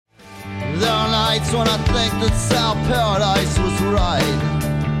There are nights when I think that South Paradise was right.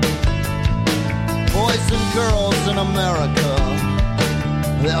 Boys and girls in America,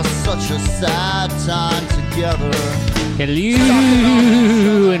 they're such a sad time together.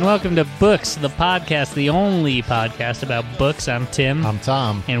 Hello, and welcome to Books, the podcast, the only podcast about books. I'm Tim. I'm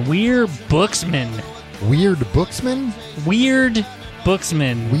Tom. And we're booksmen. Weird booksman? Weird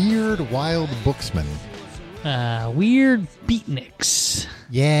booksmen. Weird wild booksman. Weird beatniks.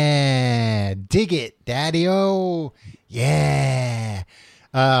 Yeah, dig it, daddy-o. Yeah.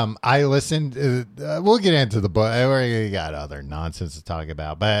 I listened, we'll get into the book. We got other nonsense to talk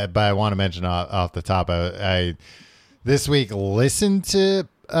about, but I want to mention off the top, I this week listened to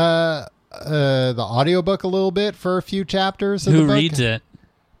the audiobook a little bit for a few chapters of the book. Who reads it?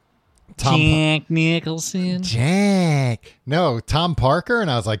 Jack Nicholson. Tom Parker. And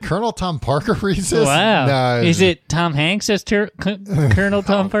I was like, Colonel Tom Parker reads this? Wow. No, Is it Tom Hanks as Colonel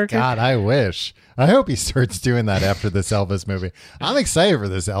Tom Parker? God, I wish. I hope he starts doing that after this Elvis movie. I'm excited for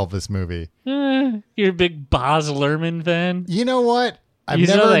this Elvis movie. You're a big Baz Luhrmann fan? You know what? You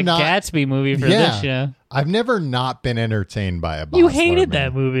saw that Gatsby movie for this show. I've never not been entertained by a Baz You hated Luhrmann.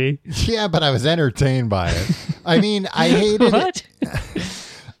 that movie. Yeah, but I was entertained by it. I mean, I hated What? it.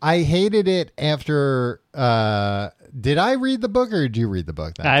 I hated it after... did I read the book or did you read the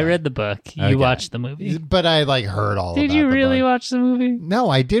book? I read the book. You Okay. watched the movie. But I heard all about Did you the really book. watch the movie? No,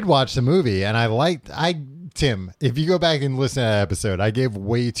 I did watch the movie, and Tim, if you go back and listen to that episode, I gave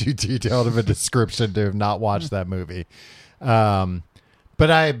way too detailed of a description to have not watched that movie.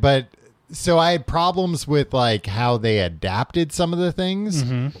 So I had problems with like how they adapted some of the things,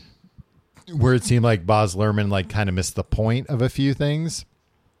 where it seemed like Baz Luhrmann like kind of missed the point of a few things.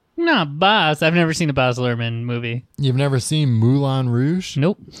 Not Baz. I've never seen a Baz Luhrmann movie. You've never seen Moulin Rouge?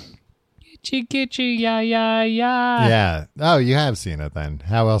 Nope. Getcha, yeah, yeah, yeah. Yeah. Oh, you have seen it then.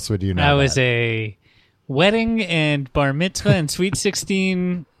 How else would you know? That was that? a wedding and bar mitzvah and sweet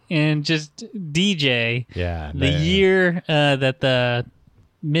 16 and just DJ. Yeah. The year that the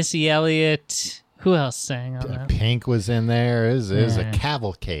Missy Elliott, who else sang on that? Pink was in there. It was a Yeah.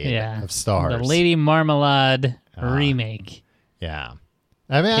 cavalcade Yeah. of stars. The Lady Marmalade remake. Yeah.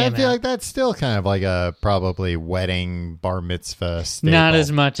 I mean, Came I feel out. like that's still kind of like a probably wedding bar mitzvah staple. Not as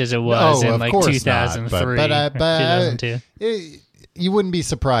much as it was in of like course 2003 not, or 2002. You wouldn't be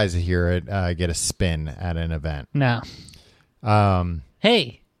surprised to hear it get a spin at an event. No.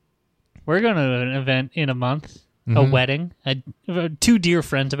 Hey, we're going to an event in a month, a wedding. Two dear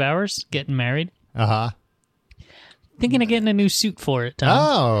friends of ours getting married. Uh-huh. Thinking of getting a new suit for it, Tom.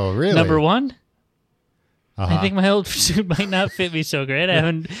 Oh, really? Number one, Uh-huh. I think my old suit might not fit me so great. I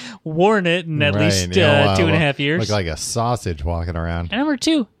haven't worn it in at Right, least you know, 2.5 years. Look like a sausage walking around. And number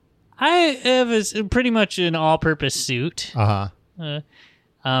two, I have pretty much an all-purpose suit Uh-huh.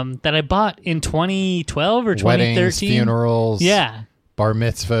 that I bought in 2012 or 2013. Weddings, funerals. Yeah. Bar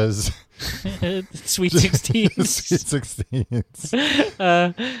mitzvahs. Sweet 16s.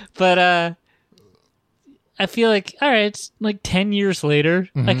 16s. But I feel like, all right, it's like 10 years later,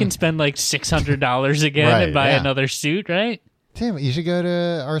 I can spend like $600 again Right, and buy yeah. another suit, right? Tim, you should go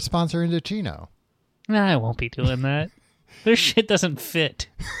to our sponsor Indochino. Nah, I won't be doing that. Their shit doesn't fit.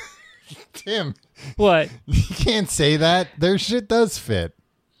 Tim, What? you can't say that. Their shit does fit.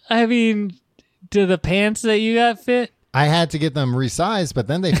 I mean, do the pants that you got fit? I had to get them resized, but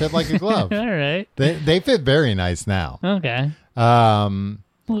then they fit like a glove. All right. They fit very nice now. Okay. Would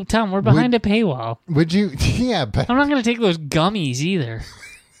Well, Tom, we're behind a paywall. you? Yeah, but I'm not going to take those gummies either.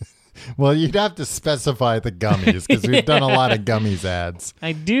 well, you'd have to specify the gummies because we've done a lot of gummies ads.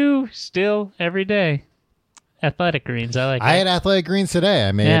 I do still every day. Athletic greens. I like I it. had athletic greens today.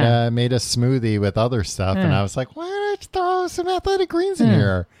 I made Yeah. made a smoothie with other stuff, and Yeah. I was like, why don't you throw some athletic greens in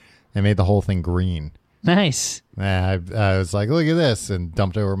here? I made the whole thing green. Nice. I was like, look at this, and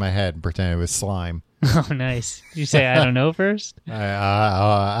dumped it over my head and pretended it was slime. Oh, nice. Did you say I don't know first?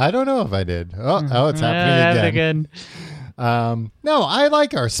 I don't know if I did. Oh, it's happening again. No, I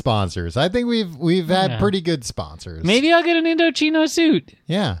like our sponsors. I think we've had pretty good sponsors. Maybe I'll get an Indochino suit.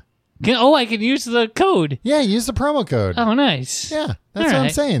 Yeah. I can use the code. Yeah, use the promo code. Oh, nice. Yeah, that's All what I'm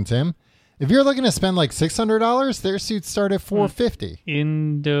right. saying, Tim. If you're looking to spend like $600, their suits start at $450.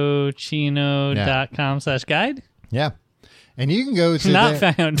 Indochino.com/guide. Yeah. And you can go to Not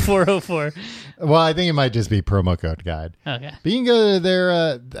found. 404. well, I think it might just be promo code guide. Okay. But you can go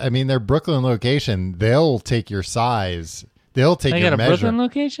to their Brooklyn location. They'll take your size. They'll take I your got a measure. Brooklyn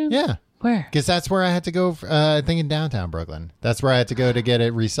location? Yeah. Where? Because that's where I had to go, I think in downtown Brooklyn. That's where I had to go to get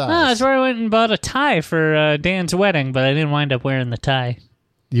it resized. Oh, that's where I went and bought a tie for Dan's wedding, but I didn't wind up wearing the tie.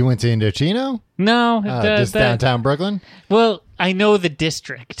 You went to Indochino? No, Just downtown Brooklyn? Well, I know the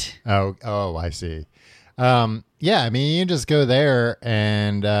district. Oh, I see. Yeah, I mean, you can just go there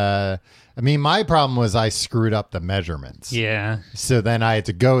and, my problem was I screwed up the measurements. Yeah. So then I had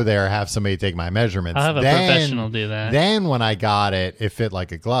to go there, have somebody take my measurements. I'll have a professional do that. Then when I got it, it fit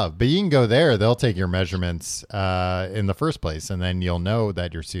like a glove. But you can go there, they'll take your measurements in the first place, and then you'll know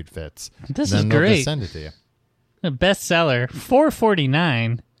that your suit fits. This then is they'll great. just send it to you. The bestseller,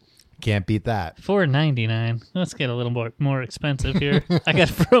 $4.49. Can't beat that. $4.99. Let's get a little more expensive here. I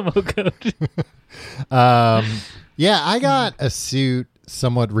got a promo code. Yeah, I got a suit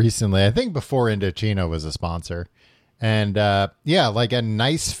somewhat recently. I think before Indochino was a sponsor. And yeah, like a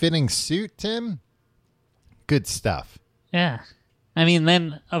nice fitting suit, Tim. Good stuff. Yeah. I mean,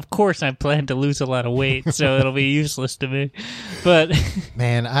 then, of course, I plan to lose a lot of weight, so it'll be useless to me. But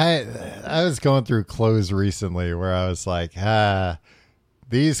man, I was going through clothes recently where I was like,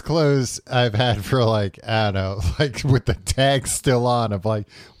 these clothes I've had for like, I don't know, like with the tag still on. I'm like,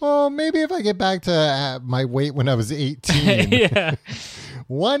 well, maybe if I get back to my weight when I was 18. yeah.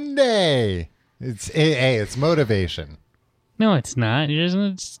 One day. It's motivation. No, it's not. You're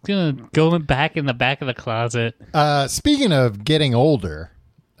just going to go back in the back of the closet. Speaking of getting older.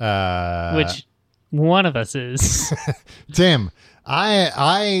 Which one of us is. Tim,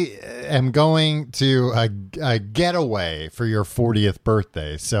 I am going to a getaway for your 40th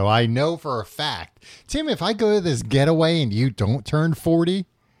birthday. So I know for a fact. Tim, if I go to this getaway and you don't turn 40,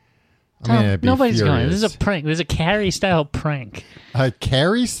 nobody's furious. going. This is a prank. This is a Carrie-style prank. A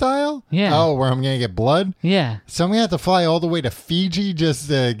Carrie style? Yeah. Oh, where I'm going to get blood? Yeah. So I'm going to have to fly all the way to Fiji just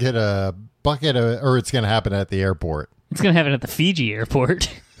to get a bucket of, or it's going to happen at the airport. It's going to happen at the Fiji airport.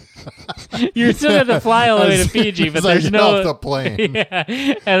 You're still going to fly all the way to Fiji, but there's no... off the plane. Yeah.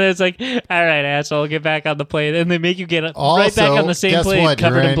 And it's like, all right, asshole, get back on the plane. And they make you get also, right back on the same guess plane what?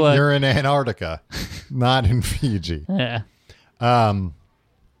 covered in blood. You're in Antarctica, not in Fiji. Yeah.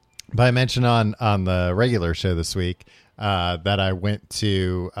 But I mentioned on the regular show this week that I went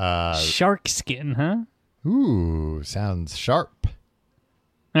to... Shark skin, huh? Ooh, sounds sharp.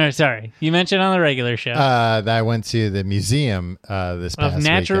 All right, sorry. You mentioned on the regular show. That I went to the museum this past of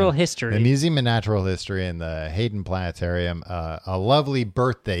natural weekend. history. The Museum of Natural History in the Hayden Planetarium. A lovely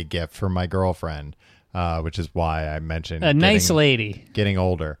birthday gift for my girlfriend, which is why I mentioned nice lady. Getting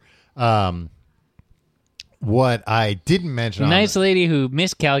older. What I didn't mention... Nice lady who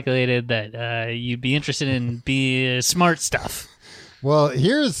miscalculated that you'd be interested in smart stuff. Well,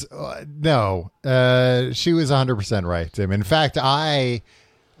 here's... no. She was 100% right, Tim. In fact, I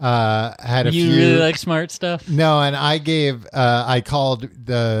had a few... You really like smart stuff? No, and I called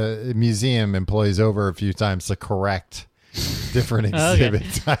the museum employees over a few times to correct different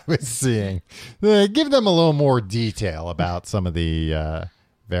exhibits I was seeing. Give them a little more detail about some of the...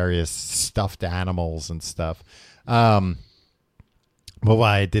 various stuffed animals and stuff. But what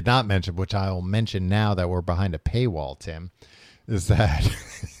I did not mention, which I will mention now that we're behind a paywall, Tim, is that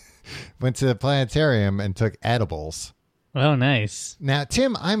went to the planetarium and took edibles. Oh, nice. Now,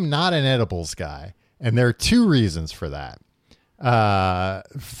 Tim, I'm not an edibles guy, and there are two reasons for that.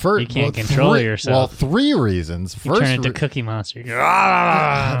 You can't control yourself. Well, three reasons. You turn into Cookie Monster.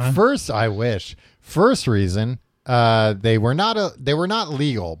 First, I wish. First reason... they were not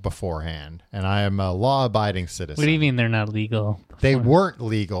legal beforehand, and I am a law-abiding citizen. What do you mean they're not legal? They weren't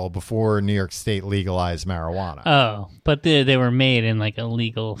legal before New York State legalized marijuana. Oh, but they were made in like a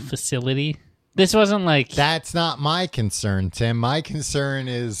legal facility. This wasn't like... That's not my concern, Tim. My concern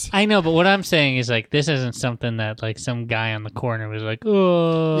is... I know, but what I'm saying is like this isn't something that like some guy on the corner was like,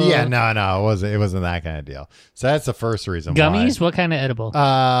 oh... Yeah, no, it wasn't that kind of deal. So that's the first reason Gummies? Why. What kind of edible?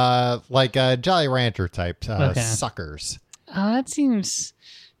 Like a Jolly Rancher type suckers. Oh, that seems...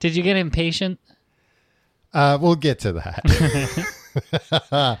 Did you get impatient? We'll get to that.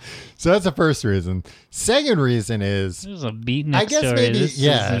 So that's the first reason. Second reason is... This is a beatnik story. Maybe, this is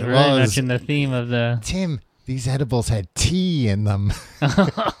very much in the theme of the... Tim, these edibles had tea in them.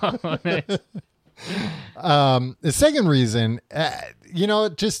 The second reason,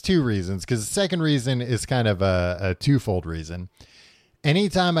 just two reasons, because the second reason is kind of a twofold reason.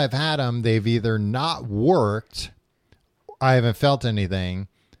 Anytime I've had them, they've either not worked, I haven't felt anything,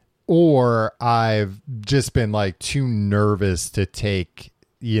 or I've just been like too nervous to take,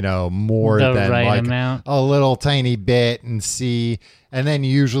 more the than right like amount. A little tiny bit and see. And then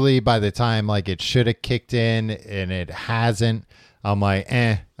usually by the time like it should have kicked in and it hasn't, I'm like,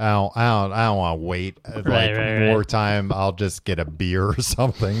 I don't want to wait more time. I'll just get a beer or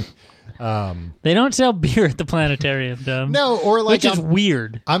something. They don't sell beer at the planetarium, dumb. No, or like which is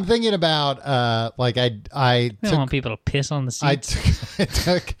weird. I'm thinking about like I don't want people to piss on the seats.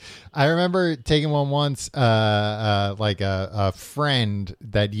 I remember taking one once, like a friend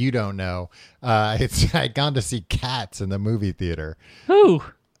that you don't know. I'd gone to see Cats in the movie theater. Who?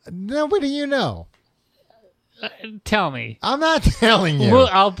 Nobody you know. Tell me. I'm not telling you. Well,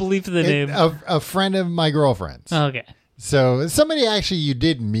 I'll believe the name. A friend of my girlfriend's. Okay. So somebody actually you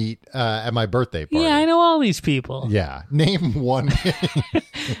did meet at my birthday party. Yeah, I know all these people. Yeah. Name one.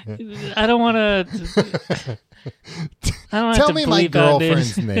 I don't want to. Tell me my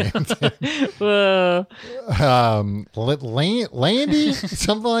girlfriend's name. Landy,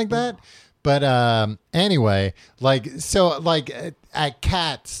 something like that. But anyway, at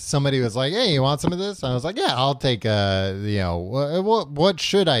Cats, somebody was like, "Hey, you want some of this?" I was like, "Yeah, I'll take. What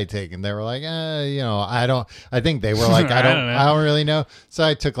should I take?" And they were like, I don't. I think they were like, I don't really know. So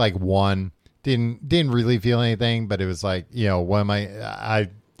I took like one. Didn't really feel anything, but it was like, when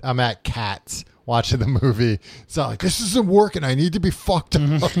I'm at Cats watching the movie. So like, this isn't working. I need to be fucked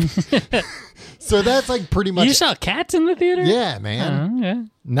up. So that's like pretty much. You saw Cats in the theater? Yeah, man. Yeah.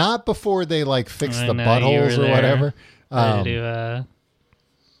 Not before they like fix the buttholes or whatever.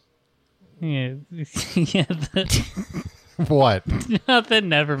 What? Nothing.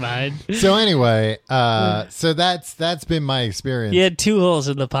 Never mind. So anyway, so that's been my experience. You had 2 holes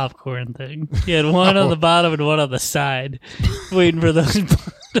in the popcorn thing. You had one on the bottom and one on the side, waiting for those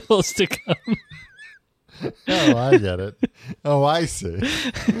buttholes to come. Oh, I get it. Oh, I see.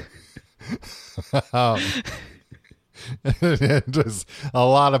 Just a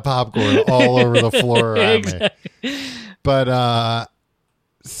lot of popcorn all over the floor around me. But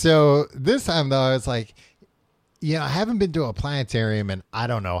so this time though, I was like, I haven't been to a planetarium in I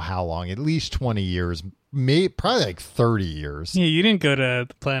don't know how long, at least 20 years, probably like 30 years. Yeah, you didn't go to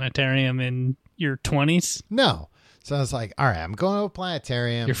the planetarium in your 20s? No. So I was like, all right, I'm going to a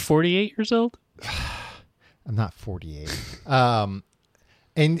planetarium. You're 48 years old? I'm not 48.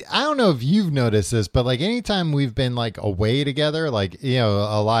 And I don't know if you've noticed this, but like anytime we've been like away together, like, a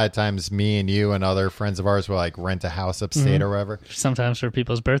lot of times me and you and other friends of ours will like rent a house upstate or whatever. Sometimes for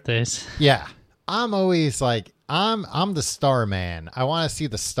people's birthdays. Yeah. I'm always like, I'm the star man. I want to see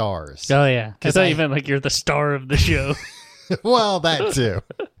the stars. Oh, yeah. I thought you meant like you're the star of the show. Well, that too.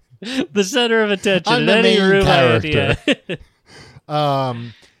 The center of attention. I'm the main character.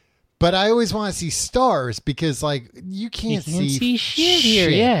 But I always want to see stars because, like, you can't see shit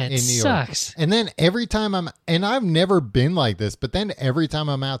here. Yeah, it in New sucks. York. And then every time I've never been like this, but then every time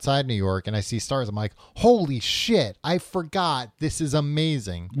I'm outside New York and I see stars, I'm like, holy shit, I forgot. This is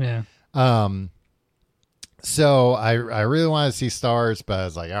amazing. Yeah. So I really want to see stars, but I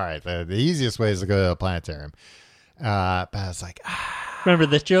was like, all right, the easiest way is to go to a planetarium. But I was like, Remember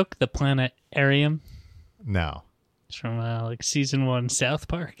this joke? The planetarium? No. It's from like season 1 South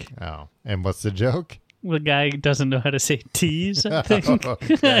Park. Oh, and what's the joke? The guy doesn't know how to say tease, I think.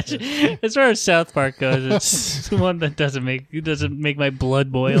 Okay. As far as South Park goes, it's the one that doesn't make my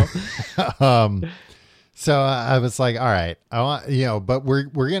blood boil. So I was like, all right, I want, but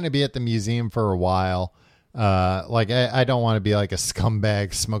we're going to be at the museum for a while. I don't want to be like a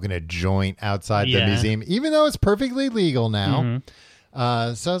scumbag smoking a joint outside the museum, even though it's perfectly legal now.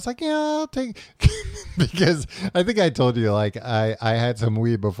 Mm-hmm. So I was like, yeah, I'll take, because I think I told you, like, I had some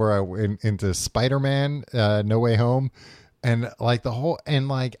weed before I went into Spider-Man, No Way Home. And like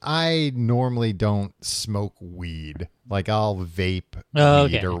I normally don't smoke weed. Like I'll vape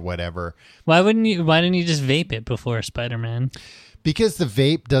weed or whatever. Why didn't you just vape it before Spider-Man? Because the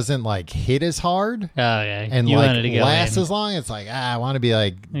vape doesn't like hit as hard. Oh yeah. And you like lasts as long. It's like, I want to be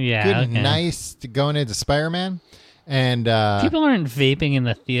like good and nice to going into Spider-Man. And people aren't vaping in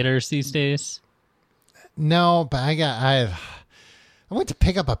the theaters these days. No, but I went to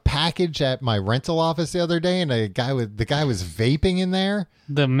pick up a package at my rental office the other day, and the guy was vaping in there.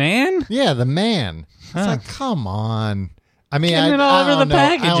 The man? Yeah, the man. It's like, come on. I mean, I don't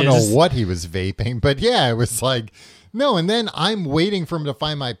know what he was vaping, but yeah, it was like, no. And then I'm waiting for him to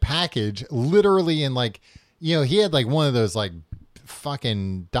find my package, literally in like, he had like one of those like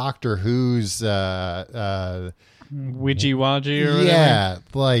fucking Doctor Who's Widgy Wadgy or whatever. Yeah,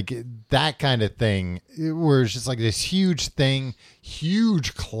 like that kind of thing. Where it's just like this huge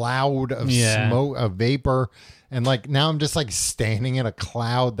cloud of smoke, of vapor. And like now I'm just like standing in a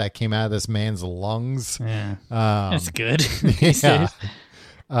cloud that came out of this man's lungs. Yeah. That's good. Yeah.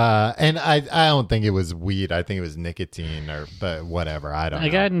 And I don't think it was weed. I think it was nicotine, but whatever. I don't know. I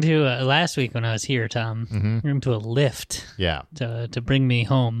got into last week when I was here, Tom. Into a lift. Yeah. To bring me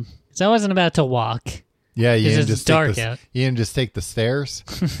home. So I wasn't about to walk. Yeah, you didn't it's dark out. You didn't just take the stairs.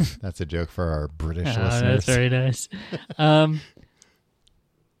 That's a joke for our British listeners. That's very nice. And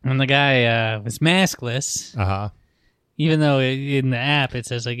the guy was maskless. Even though in the app it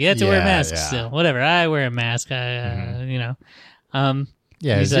says like you have to wear a mask still. Whatever. I wear a mask. You know.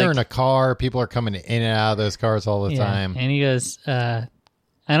 Yeah, you're in a car. People are coming in and out of those cars all the time. And he goes, I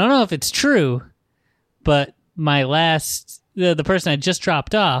don't know if it's true, but my the person I just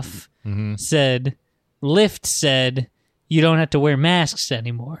dropped off said, Lyft said, you don't have to wear masks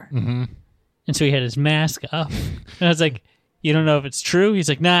anymore. And so he had his mask off. And I was like, you don't know if it's true? He's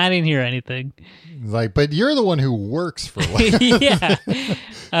like, nah, I didn't hear anything. Like, but you're the one who works for Lyft.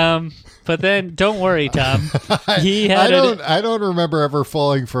 Yeah. But then, don't worry, Tom. I don't remember ever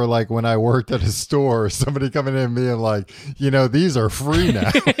falling for, like, when I worked at a store, somebody coming in and being like, these are free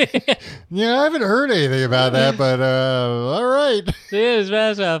now. I haven't heard anything about that, but all right. So he had his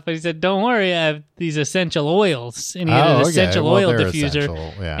mask off, but he said, don't worry, I have these essential oils. And he had an essential oil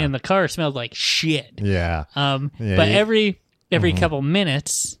diffuser, and the car smelled like shit. Yeah. But every couple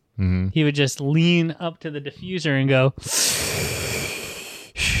minutes, he would just lean up to the diffuser and go...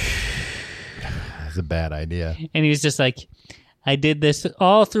 That's a bad idea. And he was just like, I did this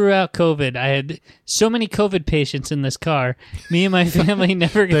all throughout COVID. I had so many COVID patients in this car. Me and my family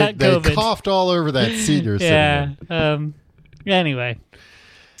never got COVID. They coughed all over that seat you're sitting in. Anyway,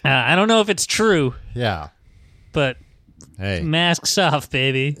 I don't know if it's true. Yeah. But masks off,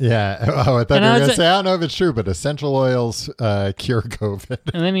 baby. Yeah. Oh, I thought you were going to say, I don't know if it's true, but essential oils cure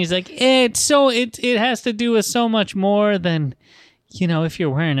COVID. And then he's like, it has to do with so much more than, if you're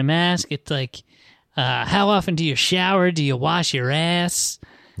wearing a mask. It's like, how often do you shower? Do you wash your ass?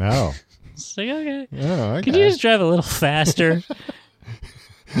 No. It's like, okay. Oh, okay. Could you just drive a little faster?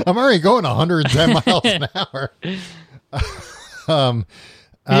 I'm already going 110 miles an hour.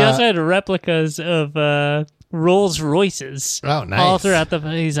 He also had replicas of Rolls Royces. Oh, nice. All throughout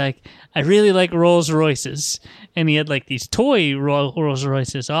he's like, I really like Rolls Royces. And he had like these toy Rolls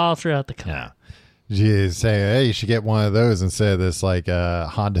Royces all throughout the car. Yeah. You say, hey, you should get one of those instead of this like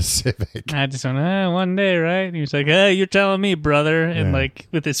Honda Civic. I just went, one day, right? And he was like, hey, you're telling me, brother. And like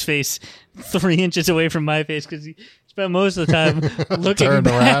with his face 3 inches away from my face because he spent most of the time looking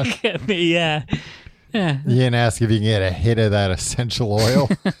back at me. Yeah. You didn't ask if you can get a hit of that essential oil.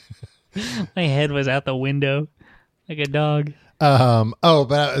 My head was out the window like a dog. So I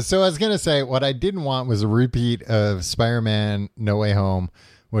was going to say what I didn't want was a repeat of Spider-Man No Way Home,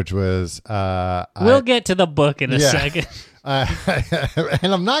 which was... we'll get to the book in a second.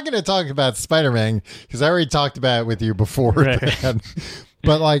 And I'm not going to talk about Spider-Man because I already talked about it with you before. Right.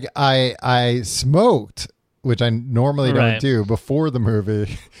 But like I smoked, which I normally don't do, before the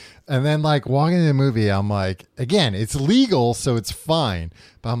movie. And then like walking in the movie, I'm like, again, it's legal, so it's fine.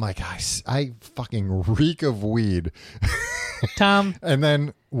 But I'm like, I fucking reek of weed. Tom. And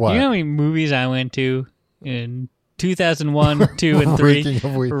then what? You know how many movies I went to in 2001, 2, and 3?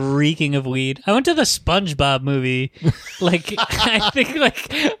 Reeking of weed. I went to the SpongeBob movie, like I think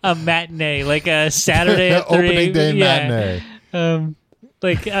like a matinee, like a Saturday at 3. Opening day matinee.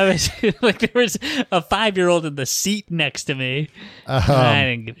 Like I was like there was a 5-year-old in the seat next to me. I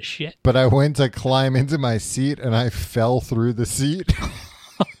didn't give a shit. But I went to climb into my seat and I fell through the seat.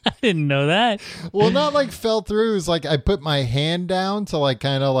 I didn't know that. Well, not like fell through. It was like I put my hand down to like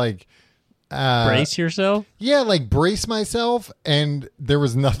kind of like brace yourself. Yeah, like brace myself, and there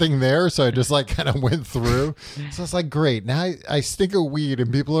was nothing there, so I just like kind of went through. So it's like, great. Now I stink of weed,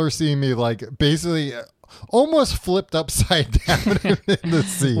 and people are seeing me like basically almost flipped upside down in the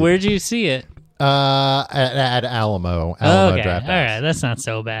seat. Where'd you see it? At Alamo okay. Draft House. All right, that's not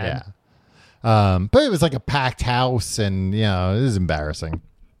so bad. Yeah. But it was like a packed house, and it was embarrassing.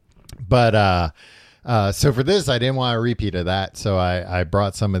 But so for this, I didn't want a repeat of that, so I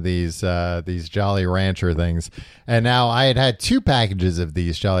brought some of these Jolly Rancher things, and now I had 2 packages of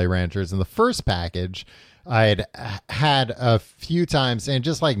these Jolly Ranchers. And the first package I had a few times and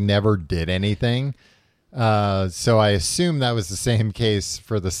just like never did anything. So I assume that was the same case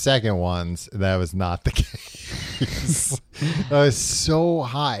for the second ones. That was not the case. That was so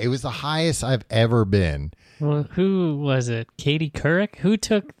high. It was the highest I've ever been. Well, who was it? Katie Couric? Who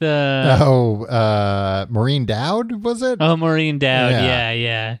took the... Maureen Dowd, was it? Oh, Maureen Dowd.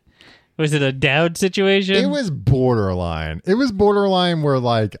 Yeah. Was it a Dowd situation? It was borderline. It was borderline where,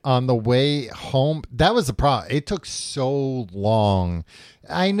 like, on the way home, that was the problem. It took so long.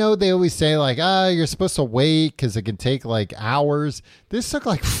 I know they always say, like, you're supposed to wait because it can take, like, hours. This took,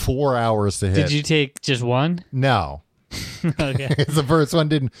 like, 4 hours to hit. Did you take just one? No. Okay. The first one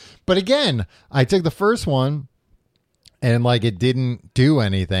didn't. But again, I took the first one and, like, it didn't do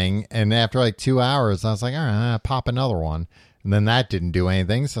anything. And after, like, 2 hours, I was like, all right, I'll pop another one. And then that didn't do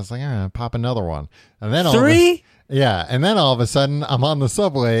anything. So I was like, all right, I'll pop another one. And then 3? Yeah. And then all of a sudden, I'm on the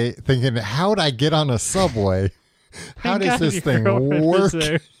subway thinking, how'd I get on a subway? How does this thing work?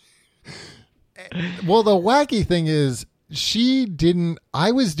 Well, the wacky thing is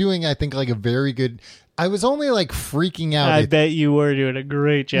I was doing, I think, like a very good, I was only like freaking out. I bet you were doing a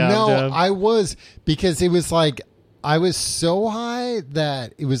great job. No, Dub. I was, because it was like, I was so high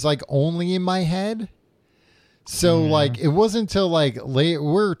that it was like only in my head. So like, it wasn't until like late,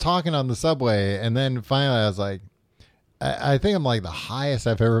 we're talking on the subway. And then finally I was like, I think I'm like the highest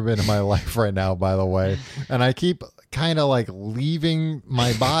I've ever been in my life right now, by the way. And I keep kind of like leaving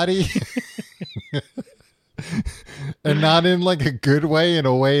my body and not in like a good way, in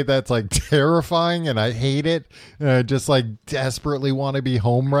a way that's like terrifying. And I hate it. And I just like desperately want to be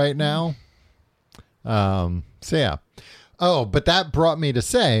home right now. So yeah. Oh, but that brought me to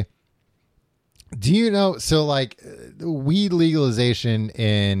say, do you know, so like weed legalization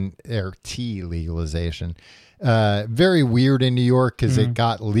or tea legalization, very weird in New York because it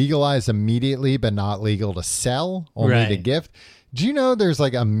got legalized immediately, but not legal to sell, only to gift. Do you know there's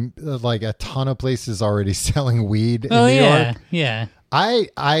like a ton of places already selling weed in New York? Yeah.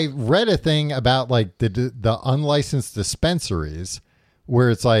 I read a thing about like the unlicensed dispensaries where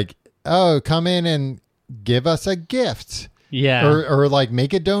it's like, oh, come in and give us a gift. Yeah. Or like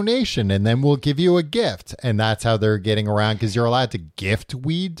make a donation and then we'll give you a gift. And that's how they're getting around, because you're allowed to gift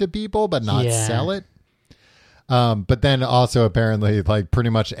weed to people but not sell it. But then also apparently like pretty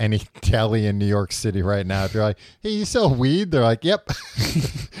much any deli in New York City right now, if you're like, hey, you sell weed? They're like, yep.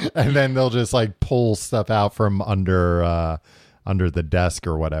 And then they'll just like pull stuff out from under the desk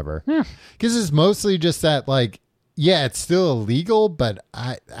or whatever. Because it's mostly just that like, yeah, it's still illegal, but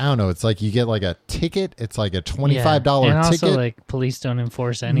I don't know. It's like you get like a ticket. It's like a $25 and ticket. also like police don't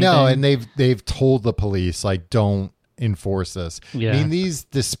enforce anything. No, and they've told the police like don't enforce this. Yeah. I mean, these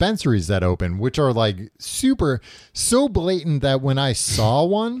dispensaries that open, which are like so blatant that when I saw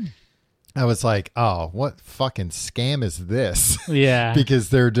one, I was like, oh, what fucking scam is this? Yeah. Because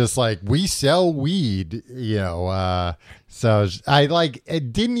they're just like, we sell weed, you know. So I like,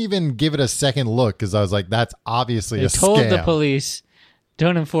 it didn't even give it a second look because I was like, that's obviously They a told scam. the police,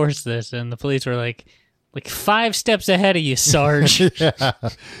 don't enforce this. And the police were like 5 steps ahead of you, Sarge. Yeah.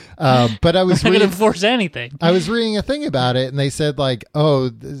 But I was We're not going to reading, enforce anything. I was reading a thing about it, and they said like,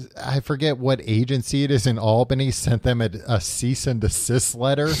 oh, I forget what agency it is in Albany sent them a cease and desist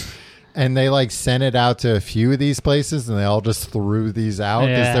letter. And they like sent it out to a few of these places, and they all just threw these out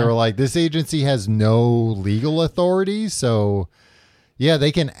because they were like, this agency has no legal authority. So yeah,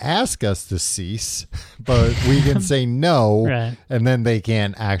 they can ask us to cease, but we can say no. Right. And then they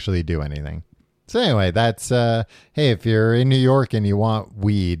can't actually do anything. So anyway, that's, hey, if you're in New York and you want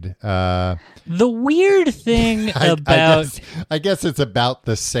weed, The weird thing about... I guess it's about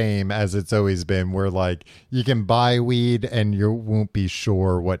the same as it's always been, where like you can buy weed and you won't be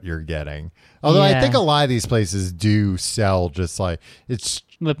sure what you're getting. Although I think a lot of these places do sell just like it's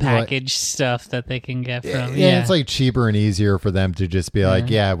the packaged stuff that they can get from. Yeah, it's like cheaper and easier for them to just be like,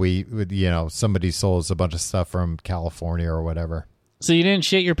 yeah, we somebody sold us a bunch of stuff from California or whatever. So you didn't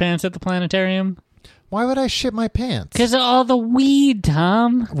shit your pants at the planetarium? Why would I shit my pants? Because of all the weed,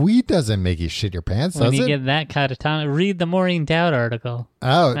 Tom. Weed doesn't make you shit your pants, does it? When you get that catatonic, read the Maureen Dowd article.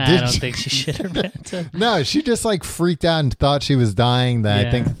 Oh, I don't think she shit her pants. No, she just like freaked out and thought she was dying. That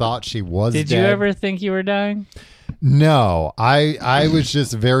I think thought she was dead. Did you ever think you were dying? No, I was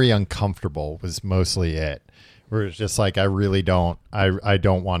just very uncomfortable was mostly it. Where it's just like, I really don't, I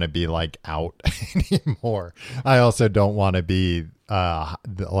don't want to be like out anymore. I also don't want to be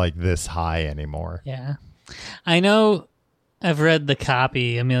like this high anymore. Yeah. I know I've read the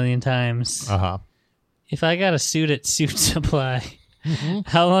copy a million times. Uh-huh. If I got a suit at Suit Supply,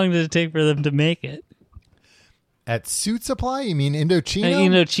 how long did it take for them to make it? At Suit Supply? You mean Indochino?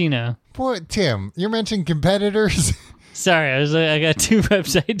 Indochino. Boy, Tim, you're mentioning competitors. Sorry, I got 2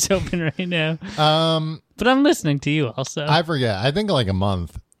 websites open right now. But I'm listening to you also. I forget. I think like a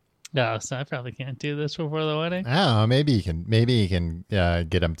month. No, so I probably can't do this before the wedding. I don't know. Maybe you can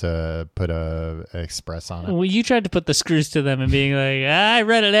get them to put a express on it. Well, you tried to put the screws to them and being like, I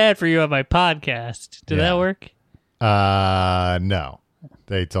read an ad for you on my podcast. Did that work? No.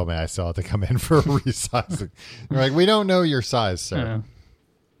 They told me I still have to come in for a resizing. They're like, we don't know your size, sir.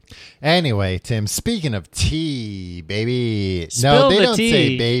 Anyway, Tim, speaking of tea, baby. Spill no, they the don't tea.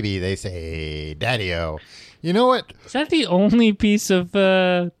 say baby. They say daddy-o. You know what? Is that the only piece of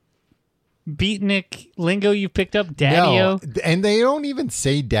beatnik lingo you've picked up? Daddy-o? No, and they don't even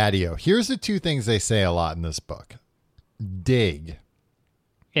say daddy-o. Here's the two things they say a lot in this book. Dig.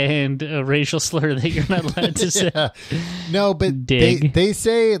 And a racial slur that you're not allowed to say. Yeah. No, but Dig. they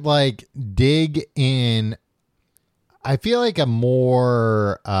say like dig in, I feel like a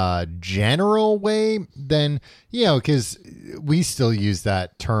more general way than, because we still use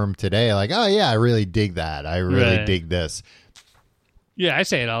that term today. Like, oh, yeah, I really dig that. I really Right. dig this. Yeah, I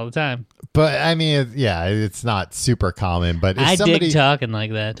say it all the time. But, I mean, it's not super common. But if I somebody, dig talking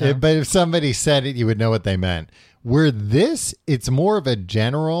like that. Tom. but if somebody said it, you would know what they meant. Where this, it's more of a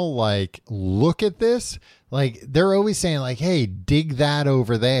general, like, look at this. Like, they're always saying, like, hey, dig that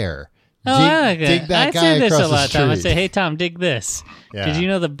over there. Oh, I like dig that I guy say this across a lot the of time. I street. say, hey, Tom, dig this. Yeah. Did you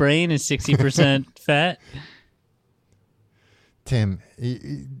know the brain is 60% fat? Tim,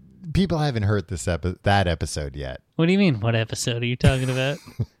 people haven't heard that episode yet. What do you mean? What episode are you talking about?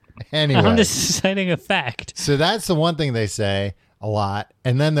 Anyway, I'm just citing a fact. so that's the one thing they say a lot.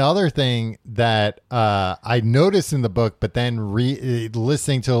 And then the other thing that I noticed in the book, but then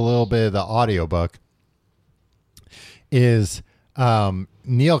listening to a little bit of the audiobook, is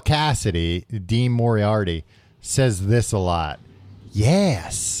Neil Cassidy, Dean Moriarty, says this a lot.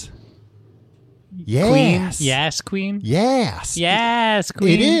 Yes. Yes. Queen? Yes, Queen? Yes. Yes,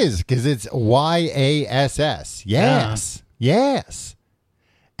 Queen. It is, because it's YASS. Yes. Yes.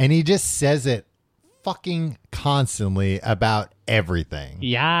 And he just says it fucking constantly about everything.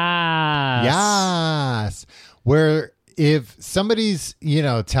 Yes. Yes. Where if somebody's,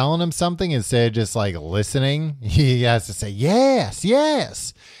 telling him something instead of just like listening, he has to say, yes,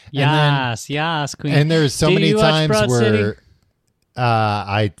 yes. Yes, yes, Queen. And there's so Do many you watch times Broad where City?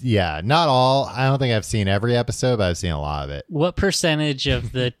 not all. I don't think I've seen every episode, but I've seen a lot of it. What percentage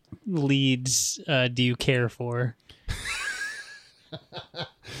of the leads do you care for?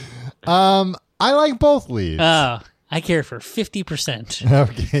 I like both leads. Oh, I care for 50%.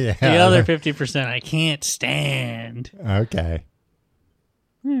 Okay, yeah. The other 50% I can't stand. Okay.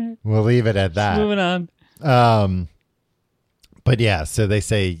 We'll leave it at that. Moving on. But yeah, so they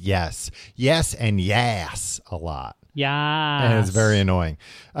say yes, and yes a lot. Yeah. And it's very annoying.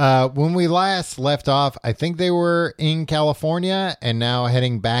 When we last left off, I think they were in California and now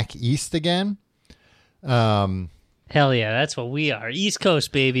heading back east again. Hell yeah, that's what we are. East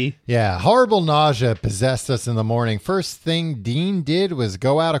Coast, baby. Yeah, horrible nausea possessed us in the morning. First thing Dean did was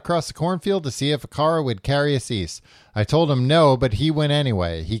go out across the cornfield to see if a car would carry us east. I told him no, but he went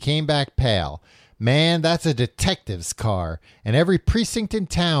anyway. He came back pale. Man, that's a detective's car, and every precinct in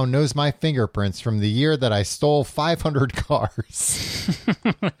town knows my fingerprints from the year that I stole 500 cars.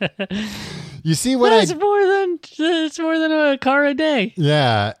 You see what That's more than a car a day.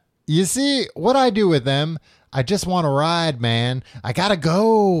 Yeah. You see what I do with them? I just want to ride, man. I gotta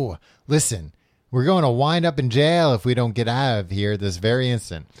go. Listen, we're going to wind up in jail if we don't get out of here this very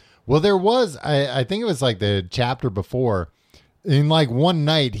instant. Well, there was, I think it was like the chapter before. In like one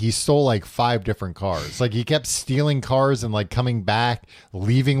night, he stole like 5 different cars. Like he kept stealing cars and like coming back,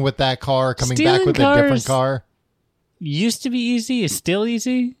 leaving with that car, coming back Stealing with a different cars car. Used to be easy. Is still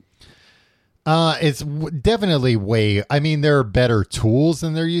easy. It's definitely way. I mean, there are better tools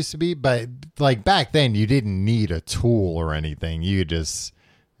than there used to be, but like back then, you didn't need a tool or anything. You could just,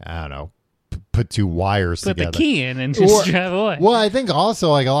 I don't know, put 2 wires Put together. the key in and just drive away. Well, I think also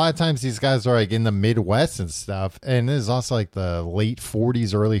like a lot of times these guys are like in the Midwest and stuff, and this is also like the late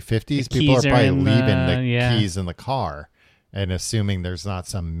 40s, early 50s. People are keys are probably in leaving the- the yeah. keys in the car and assuming there's not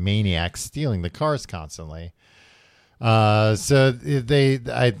some maniac stealing the cars constantly. So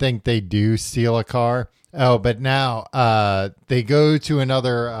I think they do steal a car. Oh, but now they go to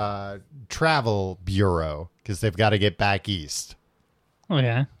another travel bureau because they've got to get back east. Oh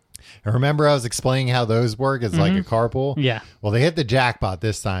yeah. And remember I was explaining how those work as like a carpool? Yeah. Well, they hit the jackpot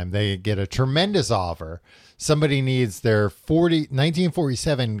this time. They get a tremendous offer. Somebody needs their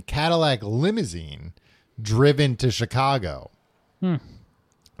 1947 Cadillac limousine driven to Chicago.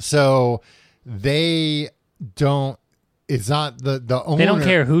 So they don't, it's not the owner. They don't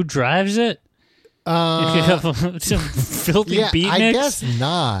care who drives it. If you have some filthy Yeah, beatniks. I guess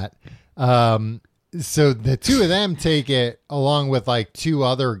not. So the 2 of them take it along with like 2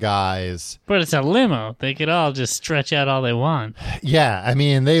 other guys. But it's a limo. They could all just stretch out all they want. Yeah, I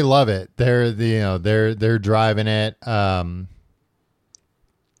mean they love it. They're driving it.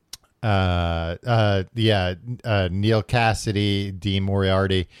 Neil Cassidy, Dean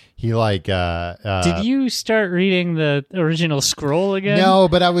Moriarty. He like Did you start reading the original scroll again? No,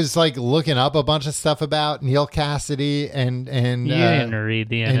 but I was like looking up a bunch of stuff about Neil Cassidy and You didn't read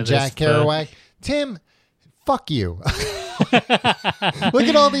the end and of Jack this book. Kerouac. Tim, fuck you. Look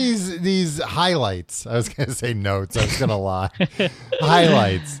at all these highlights. I was going to say notes. I was going to lie.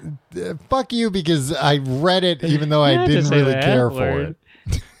 Highlights. Fuck you, because I read it even though I didn't really care for it.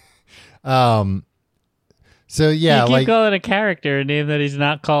 So yeah, you keep like calling a character a name that he's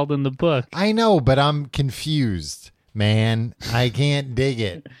not called in the book. I know, but I'm confused, man. I can't dig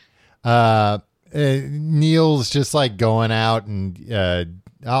it. Neil's just like going out and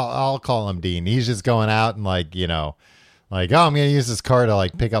I'll call him Dean. He's just going out and like, you know, like, oh, I'm going to use this car to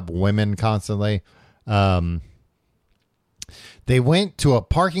like pick up women constantly. They went to a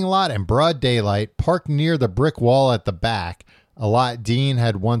parking lot in broad daylight, parked near the brick wall at the back, a lot Dean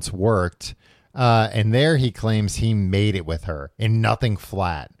had once worked. And there he claims he made it with her in nothing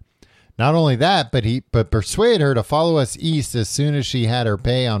flat. Not only that, but persuaded her to follow us east as soon as she had her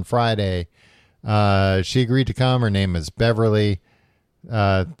pay on Friday. She agreed to come. Her name is Beverly.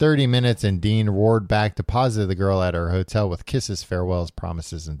 30 minutes and Dean roared back, deposited the girl at her hotel with kisses, farewells,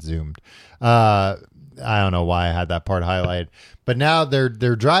 promises, and zoomed. I don't know why I had that part highlighted, but now they're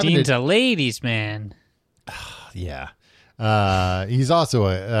driving. Dean's a ladies' man. Yeah. He's also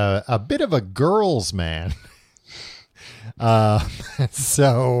a bit of a girl's man.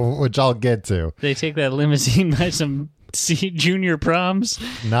 So, which I'll get to. They take that limousine by some junior proms.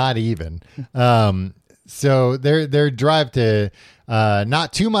 Not even. So their drive to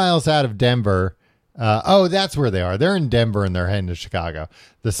not 2 miles out of Denver. That's where they are. They're in Denver and they're heading to Chicago.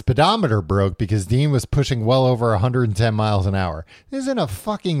 The speedometer broke because Dean was pushing well over 110 miles an hour. This isn't a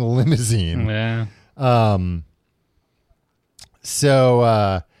fucking limousine. Yeah.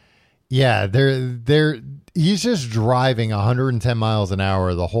 So he's just driving 110 miles an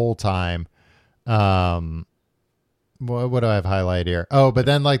hour the whole time. What do I have highlighted here? Oh, but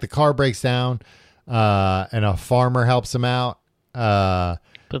then like the car breaks down, and a farmer helps him out.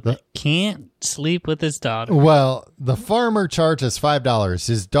 But they can't sleep with his daughter. Well, the farmer charges $5.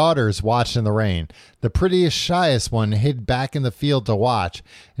 His daughters watched in the rain. The prettiest, shyest one hid back in the field to watch,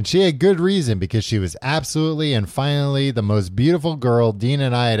 and she had good reason because she was absolutely and finally the most beautiful girl Dean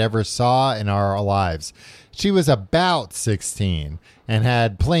and I had ever saw in our lives. She was about 16 and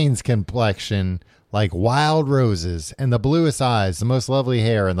had plains complexion like wild roses and the bluest eyes, the most lovely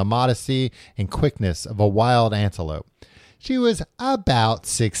hair, and the modesty and quickness of a wild antelope. She was about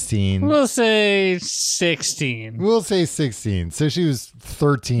 16. We'll say 16. We'll say 16. So she was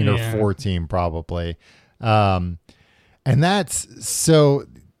 13 or 14 probably. And that's so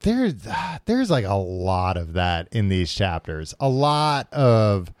there's like a lot of that in these chapters. A lot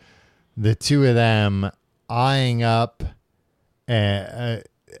of the two of them eyeing up, at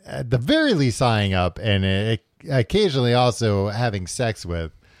the very least eyeing up, and occasionally also having sex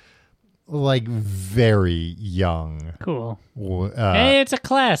with like very young. Cool. Hey, it's a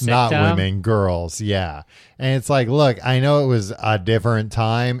classic. Not Tom. women, girls. Yeah. And it's like, look, I know it was a different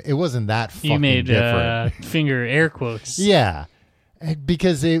time. It wasn't that fucking You made different. finger air quotes. Yeah.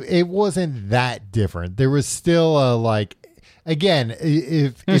 Because it wasn't that different. There was still a like, again,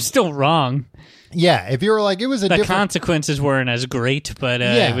 if It was still wrong. yeah, if you were like, it was a The different consequences weren't as great, but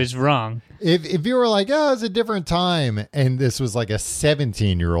it was wrong. If you were like, oh, it was a different time, and this was like a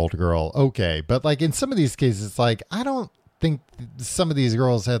 17-year-old girl, okay. But like in some of these cases, it's like, I don't think some of these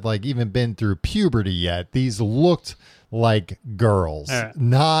girls had like even been through puberty yet. These looked like girls,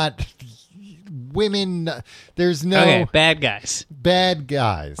 not women. There's no bad guys. Bad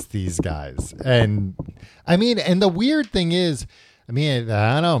guys, these guys. And I mean, and the weird thing is, I mean,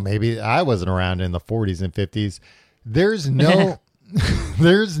 I don't know, maybe I wasn't around in the 40s and 50s. There's no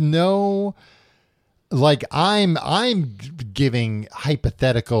there's no like I'm giving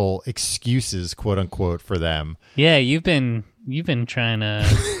hypothetical excuses, quote unquote, for them. Yeah, you've been trying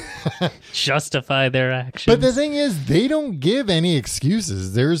to justify their actions. But the thing is, they don't give any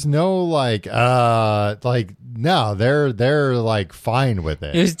excuses. There's no no, they're like fine with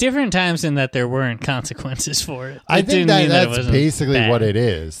it. It was different times in that there weren't consequences for it. I think that's basically what it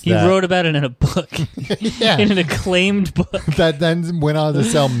is. He wrote about it in a book, yeah, in an acclaimed book that then went on to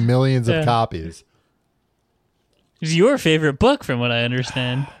sell millions of copies. It's your favorite book, from what I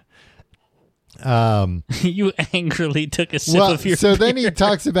understand. You angrily took a sip of your beer. Then he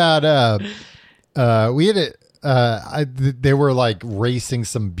talks about we had they were like racing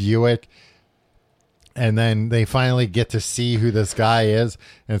some Buick, And then they finally get to see who this guy is,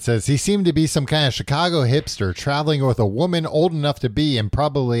 and it says he seemed to be some kind of Chicago hipster traveling with a woman old enough to be, and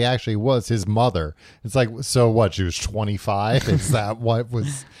probably actually was his mother. It's like, so what? She was 25. Is that what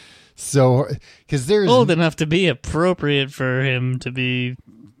was? So, because there's old enough to be appropriate for him to be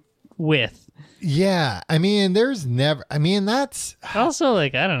with. Yeah, I mean, there's never. I mean, that's also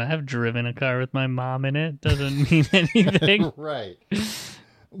like, I don't know. I've driven a car with my mom in it. Doesn't mean anything, right?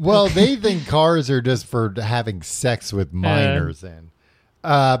 Well, they think cars are just for having sex with minors in.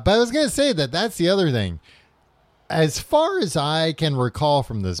 But I was going to say that's the other thing. As far as I can recall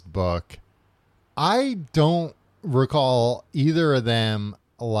from this book, I don't recall either of them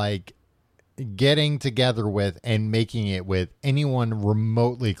like getting together with and making it with anyone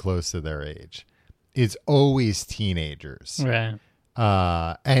remotely close to their age. It's always teenagers. right?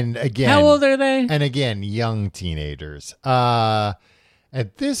 And again, How old are they? And again, young teenagers.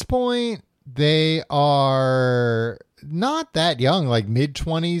 At this point, they are not that young, like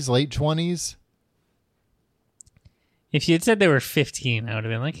mid-20s, late 20s. If you had said they were 15, I would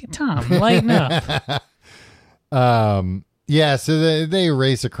have been like, hey, Tom, lighten up. Yeah, so they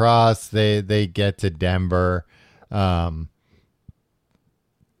race across. They get to Denver.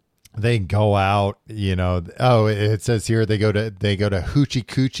 They go out, you know. Oh, it says here they go to hoochie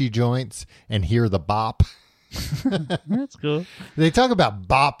coochie joints and hear the bop. That's cool. They talk about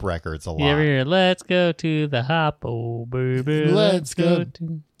bop records a lot. You ever hear, let's go to the hop, oh baby, let's go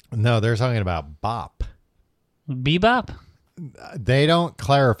to... No, they're talking about bop. Bebop? They don't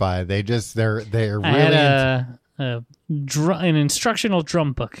clarify. They just, they're really... I had an instructional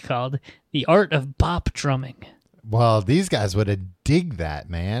drum book called The Art of Bop Drumming. Well, these guys would have digged that,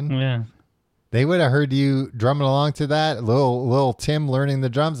 man. Yeah. They would have heard you drumming along to that. Little Tim learning the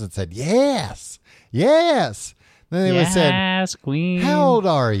drums and said, yes. Yes. Then they would have said, queen. how old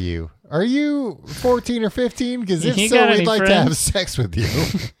are you? Are you 14 or 15? Because if You so, got we'd any like to have friends? sex with you.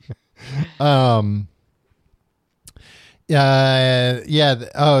 Yeah.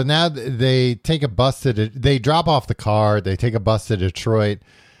 Oh, now they take a bus they drop off the car. They take a bus to Detroit.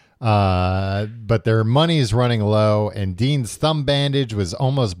 But their money is running low, and Dean's thumb bandage was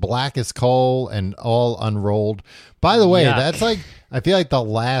almost black as coal and all unrolled. By the way, Yuck. that's like, I feel like the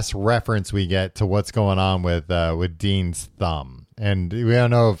last reference we get to what's going on with Dean's thumb. And we don't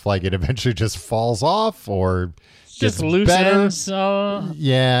know if like it eventually just falls off or Just gets loose better. ends.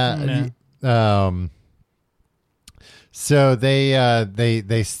 Yeah. So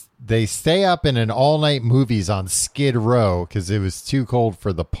they stay up in an all-night movies on Skid Row because it was too cold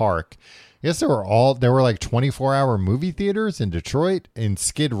for the park. I guess there were like 24-hour movie theaters in Detroit in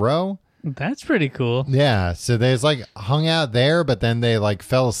Skid Row. That's pretty cool. Yeah, so they just like hung out there, but then they like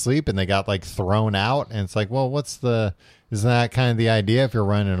fell asleep and they got like thrown out. And it's like, well, isn't that kind of the idea if you're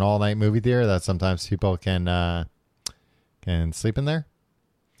running an all-night movie theater that sometimes people can sleep in there?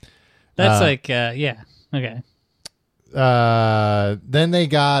 That's yeah, okay. Then they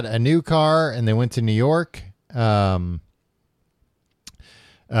got a new car and they went to New York. Same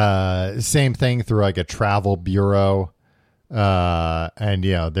thing through like a travel bureau. And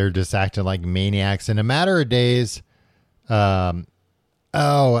you know, they're just acting like maniacs in a matter of days. I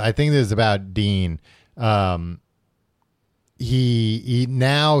think this is about Dean.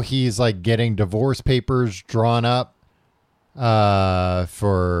 He's like getting divorce papers drawn up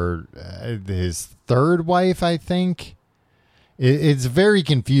for his third wife, I think. It's very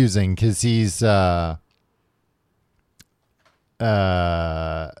confusing because he's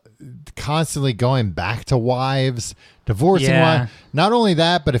constantly going back to wives, divorcing one. Not only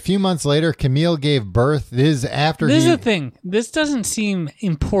that, but a few months later, Camille gave birth. This is the thing. This doesn't seem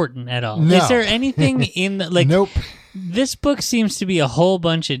important at all. No. Is there anything in the, like? Nope. This book seems to be a whole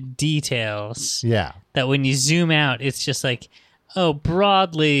bunch of details. Yeah. That when you zoom out, it's just like, oh,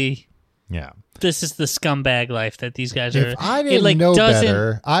 broadly. Yeah. This is the scumbag life that these guys are. If I didn't know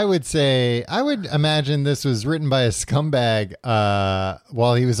better, I would imagine this was written by a scumbag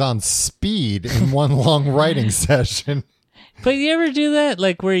while he was on speed in one long writing session. But you ever do that,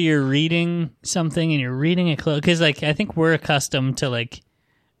 like where you're reading something and you're reading it close? Because like I think we're accustomed to like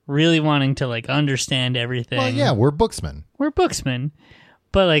really wanting to like understand everything. Well, yeah, we're booksmen. We're booksmen,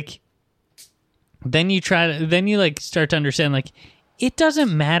 but like then you like start to understand like. It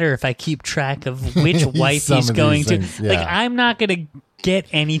doesn't matter if I keep track of which wife he's going to. Things, yeah. Like, I'm not going to get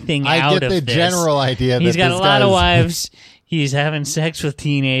anything out of this. I get the general idea that he's got this a lot of guy's- wives. He's having sex with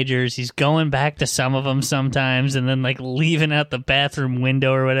teenagers. He's going back to some of them sometimes and then, like, leaving out the bathroom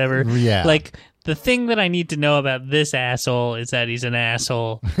window or whatever. Yeah. Like, the thing that I need to know about this asshole is that he's an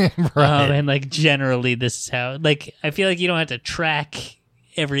asshole. Right. And, like, generally this is how... Like, I feel like you don't have to track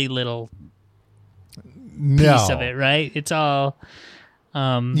every little piece of it, right? It's all.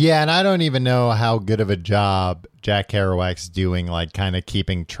 Yeah, and I don't even know how good of a job Jack Kerouac's doing, like kind of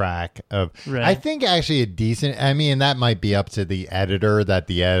keeping track of. Right. I think actually a decent. I mean, that might be up to the editor. That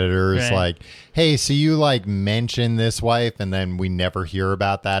the editor is Right. like, hey, so you like mention this wife, and then we never hear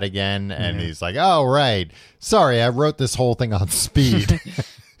about that again. And he's like, oh right, sorry, I wrote this whole thing on speed.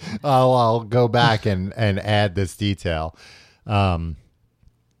 I'll go back and add this detail.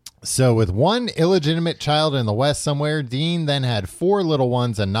 So with one illegitimate child in the West somewhere, Dean then had 4 little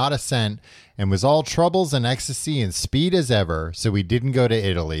ones and not a cent, and was all troubles and ecstasy and speed as ever. So we didn't go to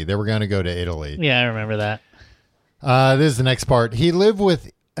Italy. They were going to go to Italy. Yeah, I remember that. This is the next part. He lived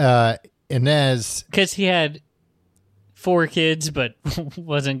with Inez. Because he had 4 kids, but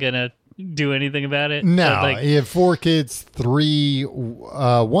wasn't going to do anything about it. No, So, like, he had 4 kids, 3,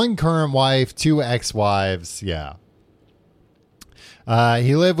 1 current wife, 2 ex-wives. Yeah.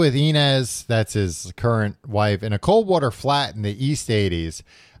 He lived with Inez, that's his current wife, in a cold water flat in the East 80s.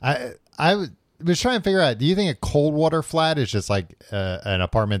 I was trying to figure out, do you think a cold water flat is just like an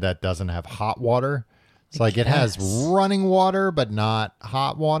apartment that doesn't have hot water? It's like it has running water, but not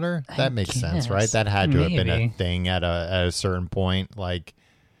hot water. That makes sense, right? That had to have been a thing at a certain point, like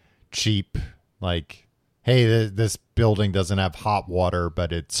cheap, like, hey, this building doesn't have hot water,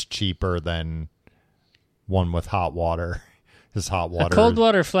 but it's cheaper than one with hot water. This hot water. A cold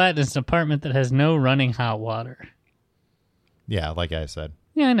water flat is an apartment that has no running hot water. Yeah, like I said.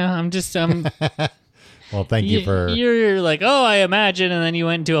 Yeah, I know. I'm just Well, thank you for. You're like, oh, I imagine, and then you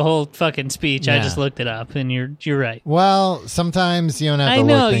went into a whole fucking speech. I Yeah. just looked it up, and you're right. Well, sometimes you don't have to I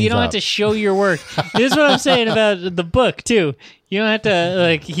know look things you don't up. have to show your work. This is what I'm saying about the book too. You don't have to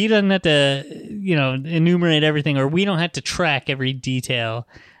like. He doesn't have to, enumerate everything, or we don't have to track every detail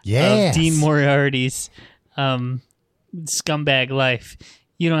Yes. of Dean Moriarty's scumbag life.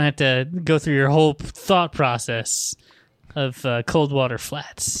 You don't have to go through your whole thought process of cold water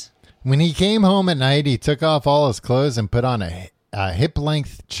flats. When he came home at night, he took off all his clothes and put on a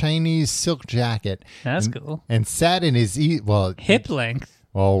hip-length Chinese silk jacket. That's cool. And sat in his Hip length.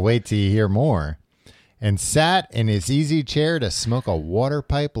 Well, wait till you hear more. And sat in his easy chair to smoke a water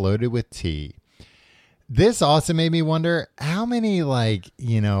pipe loaded with tea. This also made me wonder how many, knuckleheads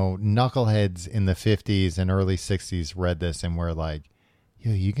in the 50s and early 60s read this and were like,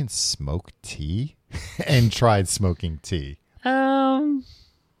 yo, you can smoke tea? And tried smoking tea. I don't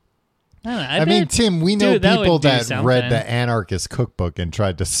know. I mean, Tim, we know Dude, that people would do that something. read the Anarchist Cookbook and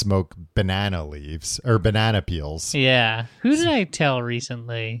tried to smoke banana leaves or banana peels. Yeah. Who did I tell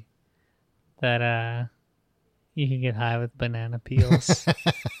recently that you can get high with banana peels?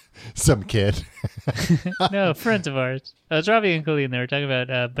 Some kid. No, friends of ours. I was Robbie and Colleen. They were talking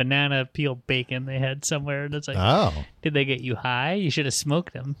about banana peel bacon they had somewhere. And it's like, Oh, did they get you high? You should have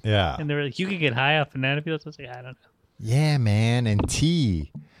smoked them. yeah. And they were like, you could get high off banana peels? I was like, I don't know. Yeah, man. And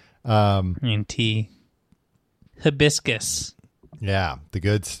tea. And tea. Hibiscus. Yeah, the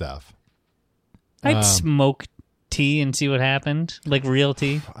good stuff. I'd smoke tea and see what happened. Like real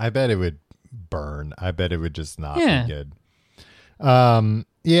tea. I bet it would burn. I bet it would just not Yeah. be good.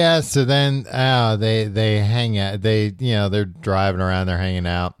 Yeah, so then they hang out. They're driving around, they're hanging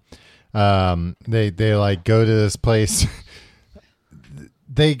out. They like go to this place.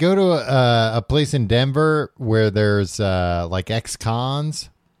 They go to a place in Denver where there's like ex-cons.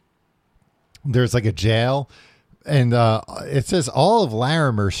 There's like a jail. And it says all of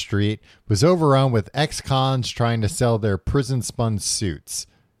Larimer Street was overrun with ex-cons trying to sell their prison-spun suits.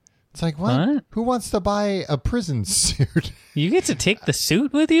 It's like, what? Who wants to buy a prison suit? You get to take the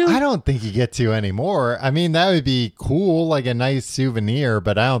suit with you? I don't think you get to anymore. I mean, that would be cool, like a nice souvenir,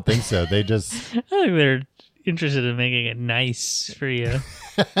 but I don't think so. They just... I think they're interested in making it nice for you.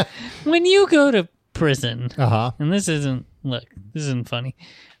 When you go to prison, and this isn't funny,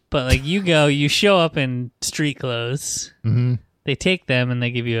 but like you show up in street clothes, they take them and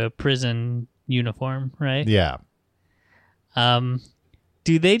they give you a prison uniform, right? Yeah.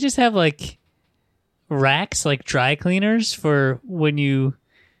 Do they just have like racks, like dry cleaners for when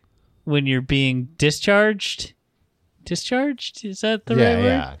you're being discharged? Discharged? Is that the right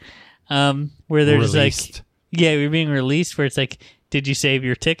word? Yeah. Where they're just Released. like, yeah, you're being released. Where it's like, did you save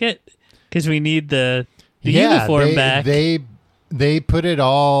your ticket? Because we need the uniform back. They put it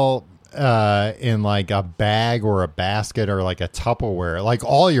all in like a bag or a basket or like a Tupperware, like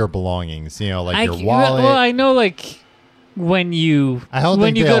all your belongings. Like your wallet. Well, I know, like when you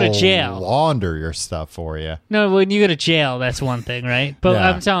go to jail, launder your stuff for you. No, when you go to jail, that's one thing, right? But Yeah.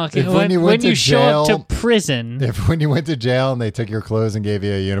 I'm talking If when you show up jail- to prison. If when you went to jail and they took your clothes and gave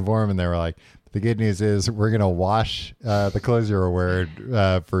you a uniform and they were like, The good news is we're going to wash the clothes you're wearing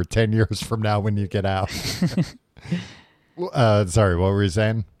for 10 years from now when you get out. Sorry, what were you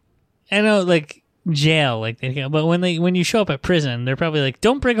saying? I know, like jail, like but when you show up at prison, they're probably like,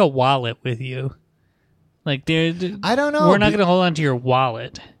 don't bring a wallet with you. Like I don't know. We're not going to hold on to your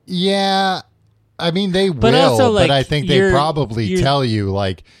wallet. Yeah, I mean they But will, also, like, but I think they probably tell you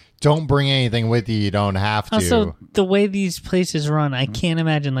like, don't bring anything with you. You don't have to. Also, the way these places run, I can't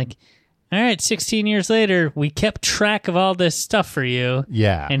imagine like, all right, 16 years later, we kept track of all this stuff for you.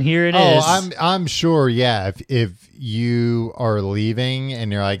 Yeah. And here it is. Oh, I'm sure, yeah. If you are leaving and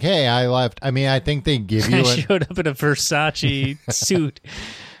you're like, hey, I left. I mean, I think they give you I showed up in a Versace suit.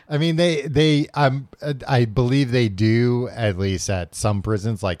 I mean, I believe they do, at least at some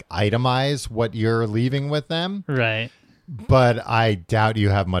prisons, like itemize what you're leaving with them. Right. But I doubt you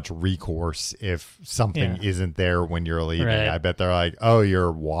have much recourse if something isn't there when you're leaving. Right. I bet they're like, oh,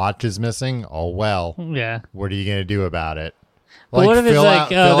 your watch is missing? Oh, well. Yeah. What are you going to do about it? But what if it's like,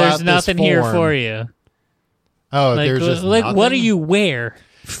 fill there's out nothing this here form. for you? Oh, Like, there's just like nothing? what do you wear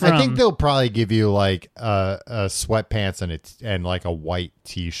from? I think they'll probably give you like a sweatpants and like a white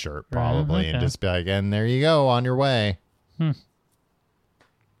T-shirt probably, and okay. just be like, and there you go on your way. I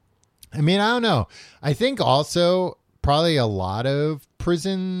mean, I don't know. I think also probably a lot of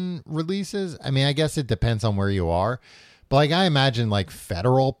prison releases. I mean, I guess it depends on where you are. But like I imagine like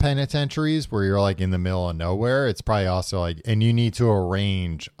federal penitentiaries where you're like in the middle of nowhere, it's probably also like, and you need to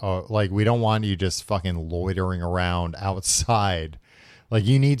arrange, like we don't want you just fucking loitering around outside. Like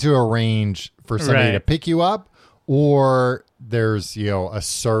you need to arrange for somebody to pick you up, or there's, a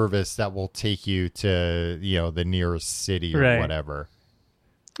service that will take you to, the nearest city or whatever.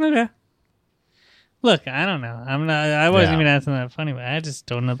 Okay. Look, I don't know. I wasn't even asking that funny, but I just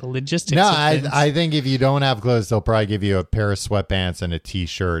don't know the logistics. No, of things. I think if you don't have clothes, they'll probably give you a pair of sweatpants and a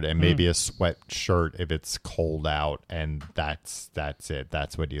T-shirt and maybe a sweatshirt if it's cold out, and that's it.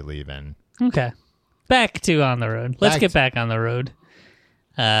 That's what you leave in. Okay. Back to on the road. Let's get back on the road.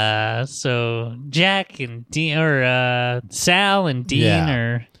 So Jack and Dean, or Sal and Dean,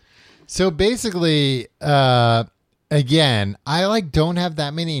 or so basically, again, I don't have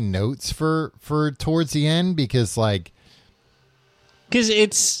that many notes for towards the end because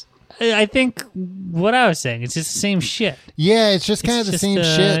it's, I think what I was saying, it's just the same shit. Yeah, it's just kind of the same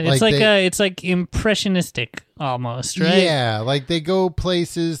shit. It's like impressionistic almost, right? Yeah, like they go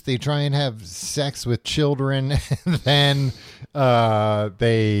places, they try and have sex with children, and then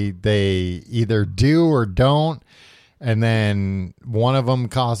they either do or don't, and then one of them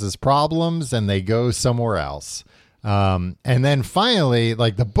causes problems, and they go somewhere else. And then finally,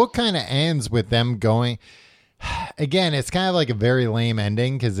 the book kind of ends with them going. Again, it's kind of like a very lame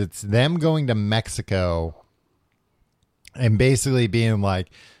ending because it's them going to Mexico and basically being like,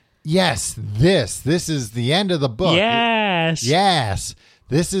 yes, this is the end of the book. Yes.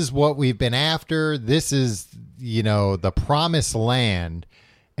 This is what we've been after. This is, the promised land.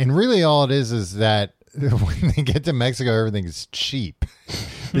 And really all it is that when they get to Mexico, everything's cheap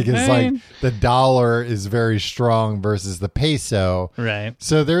because the dollar is very strong versus the peso. Right.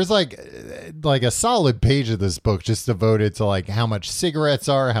 So there's like a solid page of this book just devoted to how much cigarettes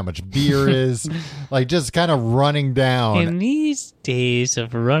are, how much beer is, just kind of running down. In these days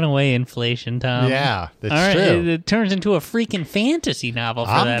of runaway inflation, Tom. Yeah, that's true. It turns into a freaking fantasy novel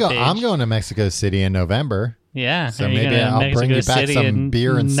for that page. I'm going to Mexico City in November. Yeah, so maybe I'll bring you back some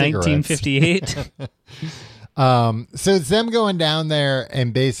beer and cigarettes. 1958. So it's them going down there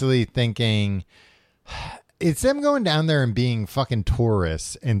and basically thinking, it's them going down there and being fucking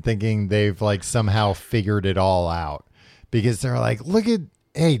tourists and thinking they've somehow figured it all out because they're like,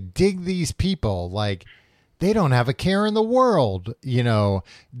 dig these people. They don't have a care in the world.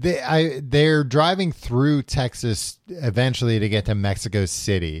 They're driving through Texas eventually to get to Mexico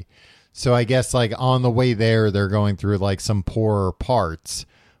City. So I guess on the way there, they're going through some poorer parts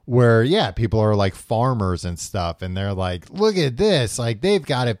where, people are farmers and stuff. And they're like, look at this. They've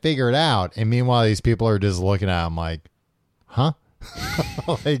got it figured out. And meanwhile, these people are just looking at them like, huh?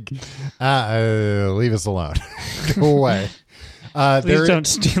 Leave us alone. Go away. Please don't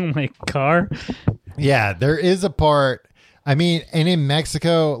steal my car. Yeah, there is a part. I mean, and in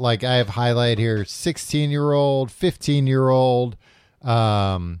Mexico, I have highlighted here, 16-year-old, 15-year-old,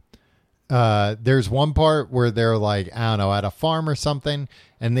 there's one part where they're I don't know, at a farm or something,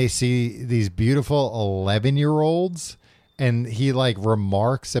 and they see these beautiful 11-year-olds, and he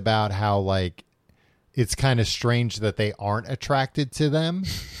remarks about how it's kind of strange that they aren't attracted to them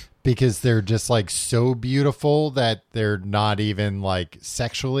because they're just so beautiful that they're not even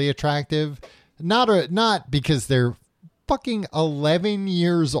sexually attractive. Not because they're fucking 11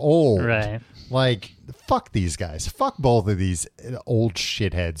 years old. Right. Like, fuck these guys. Fuck both of these old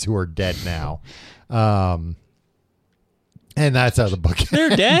shitheads who are dead now. And that's how the book ends. They're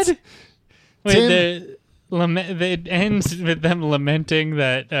dead? Wait, Tim- it ends with them lamenting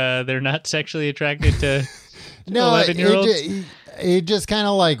that they're not sexually attracted to No, 11-year-olds. it just kind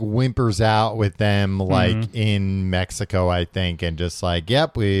of like whimpers out with them like in Mexico, I think, and just like,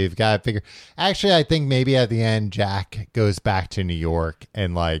 yep, we've got to figure. Actually, I think maybe at the end, Jack goes back to New York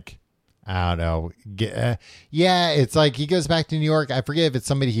and like, I don't know. Yeah, it's like he goes back to New York. I forget if it's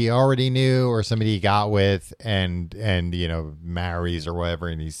somebody he already knew or somebody he got with and you know, marries or whatever,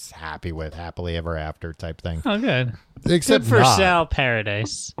 and he's happy with happily ever after type thing. Oh, good. Except Good for not. Sal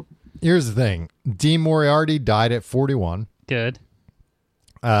Paradise. Here's the thing. Dean Moriarty died at 41. Good.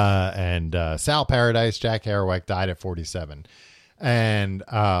 And Sal Paradise, Jack Kerouac, died at 47. And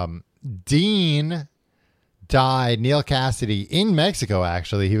Dean died, Neil Cassidy, in Mexico,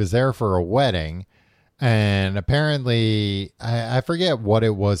 actually. He was there for a wedding. And apparently, I forget what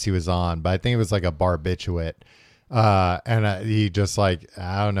it was he was on, but I think it was like a barbiturate. And he just like,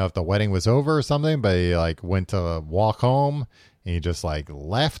 I don't know if the wedding was over or something, but he like went to walk home and he just like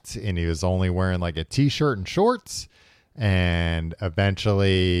left and he was only wearing like a t-shirt and shorts. And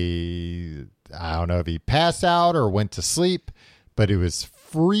eventually, I don't know if he passed out or went to sleep, but it was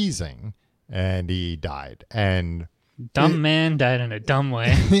freezing and he died. And Dumb man died in a dumb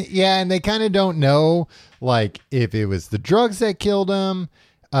way. yeah, and they kind of don't know like if it was the drugs that killed him.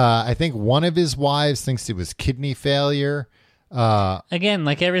 I think one of his wives thinks it was kidney failure. Again,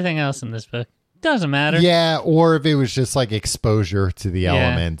 like everything else in this book, doesn't matter. Yeah, or if it was just like exposure to the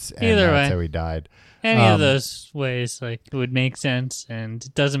elements, and Either that's way. how he died. Any of those ways, like, it would make sense, and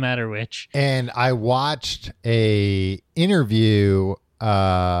it doesn't matter which. And I watched a interview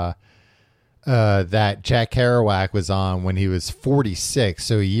that Jack Kerouac was on when he was 46,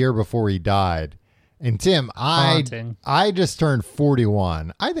 so a year before he died. And Tim, Haunting. I just turned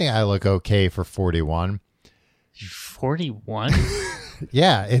 41. I think I look okay for 41. 41?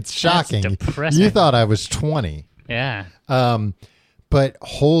 Yeah, it's shocking. depressing. You thought I was 20. Yeah. But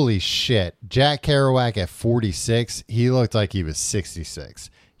holy shit, Jack Kerouac at 46, he looked like he was 66.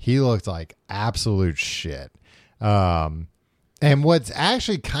 He looked like absolute shit. And what's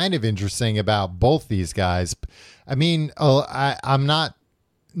actually kind of interesting about both these guys, I mean, I'm not,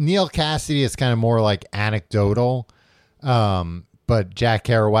 Neil Cassidy is kind of more like anecdotal, but Jack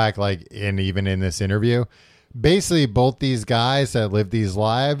Kerouac, like, and even in this interview, basically both these guys that lived these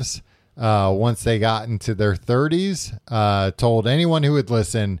lives, once they got into their 30s, told anyone who would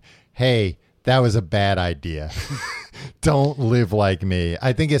listen, hey, that was a bad idea. Don't live like me.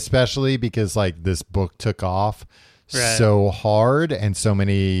 I think especially because like this book took off so hard and so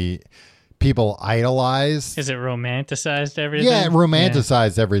many people idolized. Is it romanticized everything? Yeah, it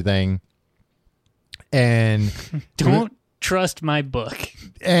romanticized everything. And Don't trust my book.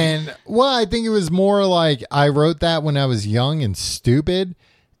 And well, I think it was more like I wrote that when I was young and stupid,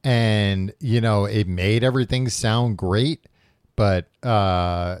 and you know, it made everything sound great. But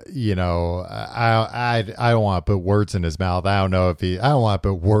you know, I don't want to put words in his mouth. I don't know if I don't want to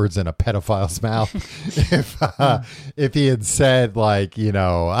put words in a pedophile's mouth. If he had said like, you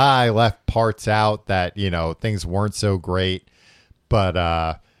know, I left parts out that, you know, things weren't so great,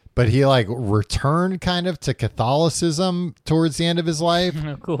 but he like returned kind of to Catholicism towards the end of his life.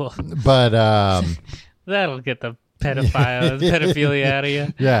 Oh, cool. But That'll get the pedophilia out of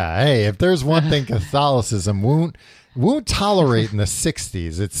you. yeah, hey, if there's one thing Catholicism won't tolerate in the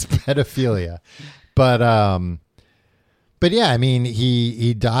 60s, it's pedophilia. But yeah, I mean,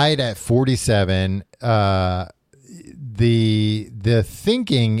 he died at 47. The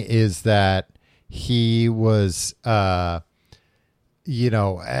thinking is that he was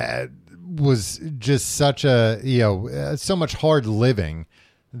was just such a so much hard living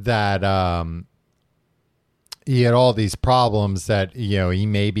that he had all these problems that he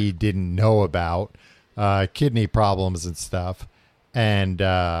maybe didn't know about, kidney problems and stuff, and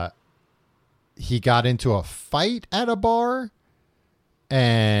he got into a fight at a bar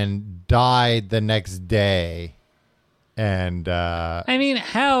and died the next day. And I mean,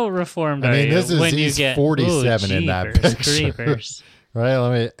 how reformed are you this is when you he's get 47 in that picture. Creepers.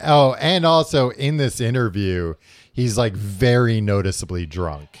 Right, and also in this interview, he's like very noticeably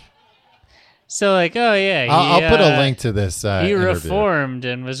drunk. So like, oh yeah, I'll put a link to this. He interview. reformed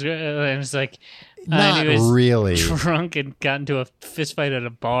and was like, Not he was really. drunk and got into a fist fight at a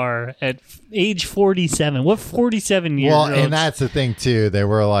bar at age 47. What 47 years old? Well, and that's the thing too. They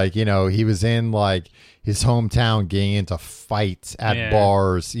were like, he was in like his hometown getting into fights at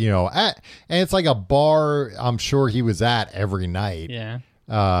bars, and it's like a bar I'm sure he was at every night. Yeah.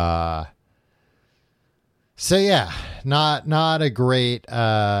 So yeah, not a great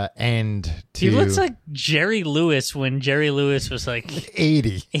end to. He looks like Jerry Lewis when Jerry Lewis was like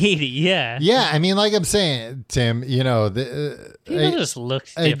 80. 80. Yeah. Yeah, I mean, like I'm saying, Tim, you know, People just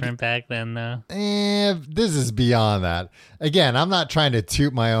looked different back then, though. this is beyond that. Again, I'm not trying to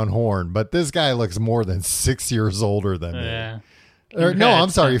toot my own horn, but this guy looks more than 6 years older than me. Yeah. Or, no, I'm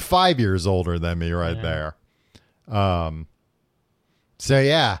sorry, man. 5 years older than me right there. So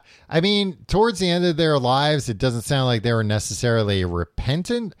yeah, I mean, towards the end of their lives, it doesn't sound like they were necessarily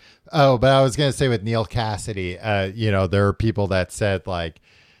repentant. Oh, but I was going to say with Neil Cassidy, you know, there are people that said like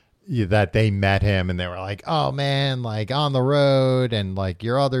that they met him and they were like, oh man, like On the Road and like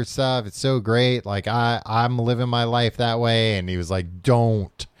your other stuff, it's so great. Like I'm living my life that way. And he was like,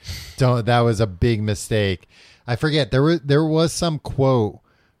 don't, that was a big mistake. I forget. There was some quote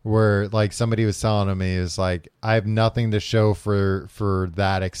where like somebody was telling him, he was like, I have nothing to show for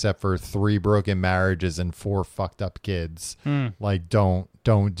that except for 3 broken marriages and 4 fucked up kids. Like, don't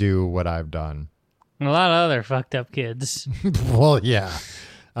do what I've done. A lot of other fucked up kids. Well, yeah.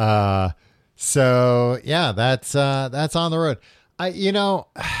 So yeah, that's On the Road.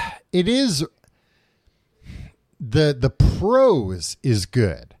 It is the prose is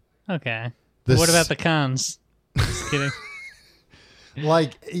good. Okay. What about the cons? Just kidding.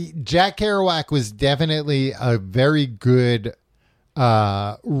 Like Jack Kerouac was definitely a very good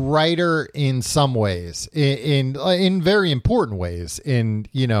writer in some ways, in very important ways, in,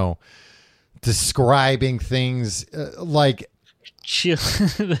 you know, describing things like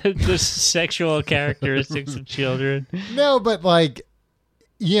the sexual characteristics of children. No, but like,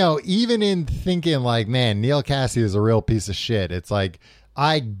 you know, even in thinking like, man, Neil Cassidy is a real piece of shit. It's like,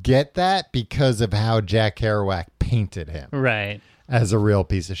 I get that because of how Jack Kerouac painted him. Right. As a real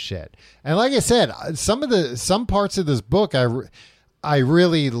piece of shit. And like I said, some parts of this book I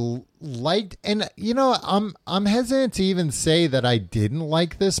really liked, and you know, I'm hesitant to even say that I didn't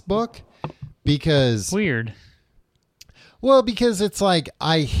like this book because weird. Well, because it's like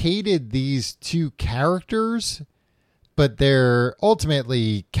I hated these 2 characters, but they're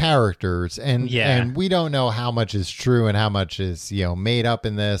ultimately characters, and we don't know how much is true and how much is, you know, made up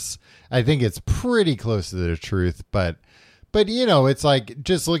in this. I think it's pretty close to the truth, but you know, it's like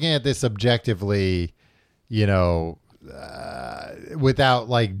just looking at this objectively, you know, without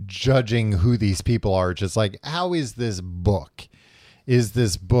like judging who these people are, just like, how is this book? Is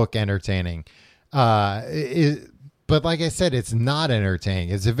this book entertaining? But like I said, it's not entertaining.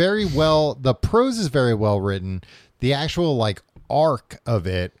 It's the prose is very well written. The actual like arc of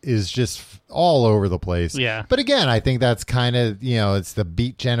it is just all over the place. Yeah. But again, I think that's kind of, you know, it's the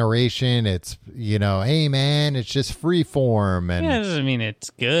Beat generation. It's, you know, hey man, it's just free form. And yeah, it doesn't mean it's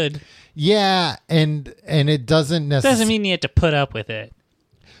good. Yeah. And it doesn't necessarily. Doesn't mean you have to put up with it.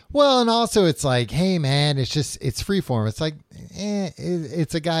 Well, and also it's like, hey man, it's free form. It's like,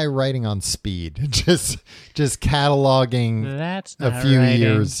 it's a guy writing on speed, just cataloging That's not a few writing.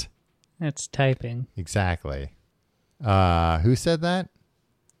 years. That's typing. Exactly. Who said that?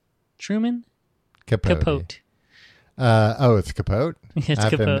 Truman? Capote. It's Capote? It's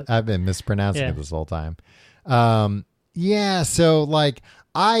Capote. I've been mispronouncing it this whole time. Yeah, so like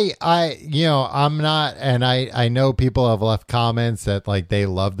I you know, I'm not, and I know people have left comments that like they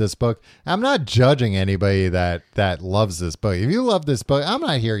love this book. I'm not judging anybody that loves this book. If you love this book, I'm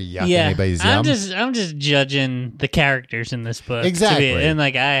not here yucking anybody's yum. I'm just judging the characters in this book. Exactly. And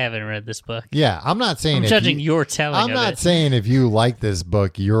like, I haven't read this book. Yeah, I'm not saying I'm judging your telling I'm of not it. saying if you like this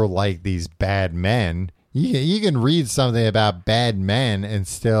book, you're like these bad men. You can read something about bad men and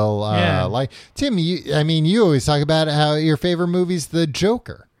still like Tim. You always talk about how your favorite movie's The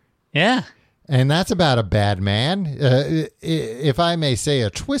Joker. Yeah, and that's about a bad man, if I may say, a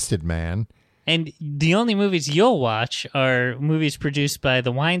twisted man. And the only movies you'll watch are movies produced by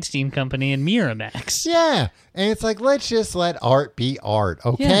the Weinstein Company and Miramax. Yeah, and it's like, let's just let art be art,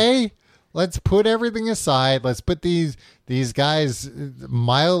 okay? Yeah. Let's put everything aside. Let's put these guys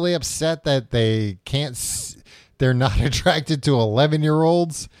mildly upset that they can't. They're not attracted to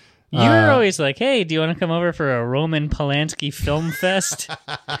 11-year-olds. You're always like, hey, do you want to come over for a Roman Polanski film fest?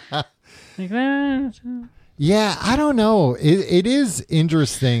 Like that. Yeah, I don't know. It is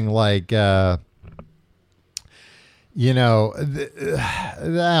interesting. Like, you know, I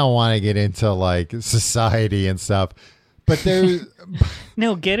don't want to get into like society and stuff. But there's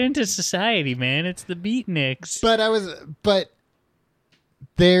no, get into society, man. It's the Beatniks. But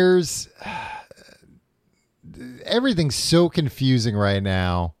there's everything's so confusing right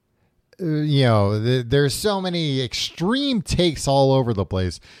now. You know, there's so many extreme takes all over the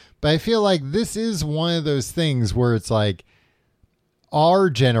place. But I feel like this is one of those things where it's like our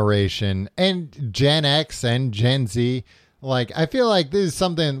generation and Gen X and Gen Z, like, I feel like this is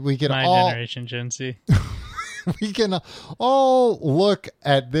something we can My all generation, Gen Z. we can all look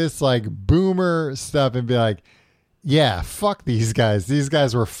at this like boomer stuff and be like, yeah, fuck these guys. These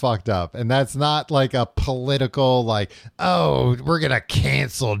guys were fucked up. And that's not like a political, like, oh, we're going to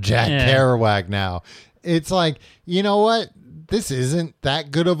cancel Jack Kerouac now. It's like, you know what? This isn't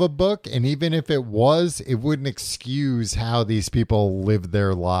that good of a book. And even if it was, it wouldn't excuse how these people lived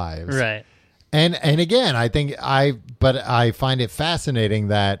their lives. Right. And again, but I find it fascinating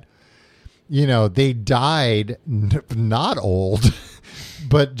that, you know, they died not old,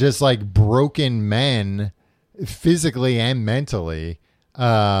 but just like broken men physically and mentally.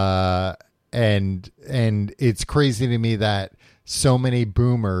 And it's crazy to me that so many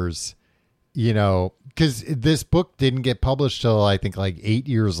boomers, you know, because this book didn't get published till I think like 8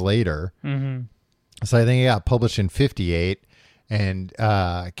 years later. Mm-hmm. So I think it got published in 58 and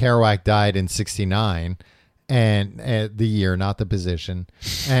Kerouac died in 69 and the year, not the position.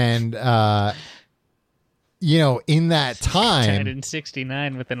 And, you know, in that time, died in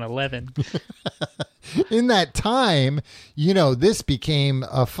 69 with an 11. in that time, you know, this became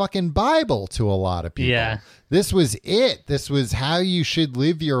a fucking Bible to a lot of people. Yeah. This was it. This was how you should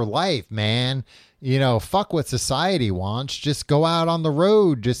live your life, man. You know, fuck what society wants. Just go out on the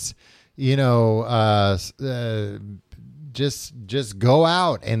road. Just, you know, just go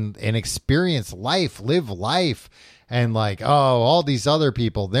out and experience life, live life. And like, oh, all these other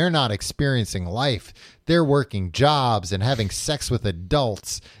people, they're not experiencing life. They're working jobs and having sex with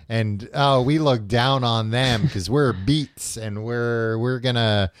adults. And we look down on them because we're beats and we're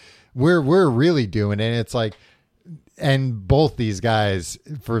really doing it. And it's like, and both these guys,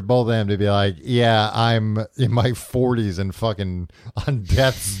 for both of them to be like, yeah, I'm in my 40s and fucking on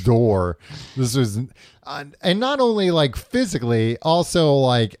death's door. This was, and not only like physically, also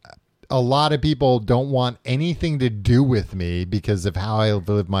like, a lot of people don't want anything to do with me because of how I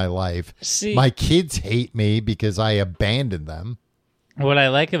live my life. See, my kids hate me because I abandoned them. What I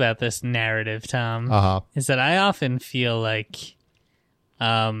like about this narrative, Tom, is that I often feel like,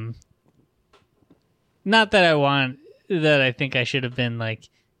 not that I think I should have been like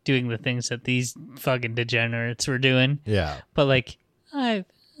doing the things that these fucking degenerates were doing. Yeah. But like, in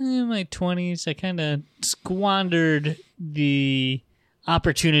my 20s, I kind of squandered the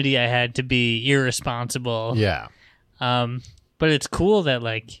opportunity I had to be irresponsible. Yeah. But it's cool that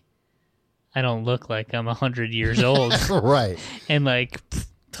like I don't look like I'm 100 years old. Right. And like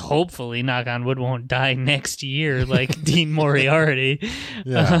hopefully, knock on wood, won't die next year like Dean Moriarty.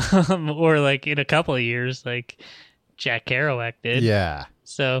 Yeah. Or like in a couple of years like Jack Kerouac did. Yeah.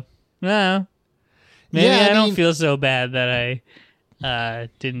 So, no. Maybe Yeah, I don't feel so bad that I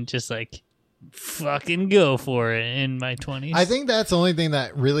didn't just like fucking go for it in my 20s. I think that's the only thing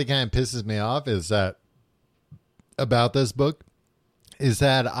that really kind of pisses me off is that about this book is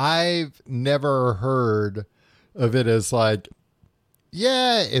that I've never heard of it as like,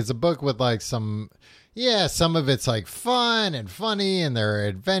 yeah, it's a book with like some of it's like fun and funny and there are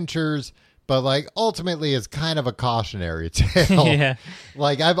adventures, but like ultimately it's kind of a cautionary tale. Yeah.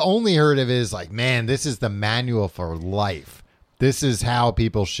 Like I've only heard of it as like, man, this is the manual for life. This is how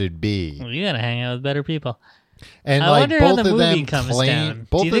people should be. Well, you gotta hang out with better people. And I like wonder both how the of movie them comes claim, down.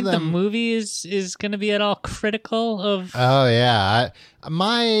 Do you think of them, the movie is going to be at all critical of? Oh yeah,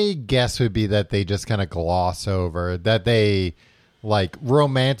 my guess would be that they just kind of gloss over that they like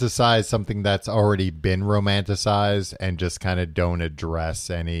romanticize something that's already been romanticized and just kind of don't address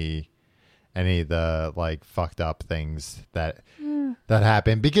any of the like fucked up things that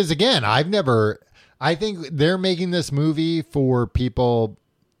happen. Because again, I think they're making this movie for people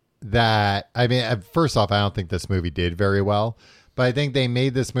that, I mean, first off, I don't think this movie did very well, but I think they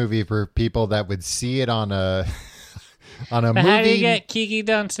made this movie for people that would see it on a movie. How do you get Kiki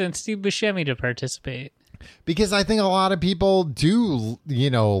Dunst and Steve Buscemi to participate? Because I think a lot of people do, you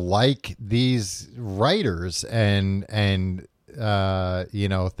know, like these writers and you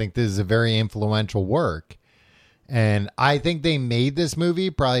know, think this is a very influential work. And I think they made this movie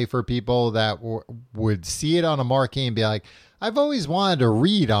probably for people that would see it on a marquee and be like, I've always wanted to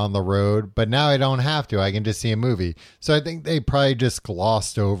read on the road, but now I don't have to. I can just see a movie. So I think they probably just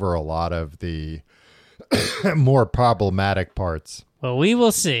glossed over a lot of the more problematic parts. Well, we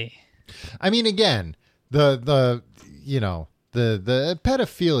will see. I mean, again, the you know, the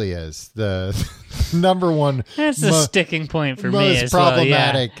pedophilia is the number one. That's the sticking point for me as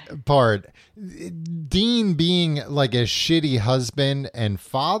problematic well, yeah. part. Dean being like a shitty husband and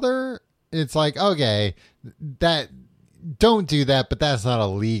father, it's like, okay, that don't do that, but that's not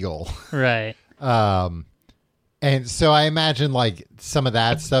illegal. Right. And so I imagine like some of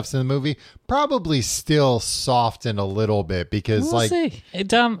that stuff's in the movie, probably still softened a little bit because We'll like see. It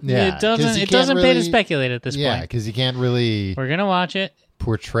 'cause doesn't you pay can't to really- speculate at this yeah, point. because you can't really We're gonna watch it.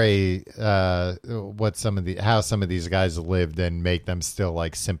 portray how some of these guys lived and make them still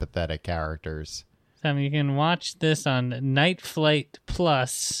like sympathetic characters. You can watch this on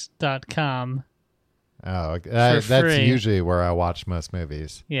nightflightplus.com. Oh, that's free. usually where I watch most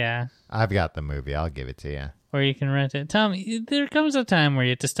movies. Yeah. I've got the movie. I'll give it to you. Or you can rent it. Tom, there comes a time where you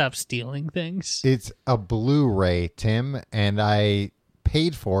have to stop stealing things. It's a Blu-ray, Tim, and I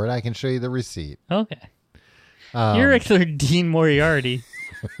paid for it. I can show you the receipt. Okay. You're regular Dean Moriarty.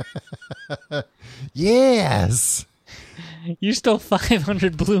 Yes. You stole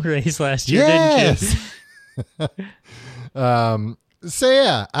 500 Blu-rays last year, Yes. didn't you? So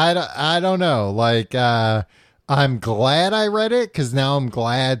yeah, I don't know. Like, I'm glad I read it because now I'm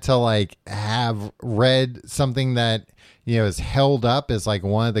glad to like have read something that is held up as like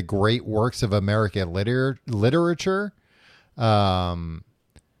one of the great works of American literature. But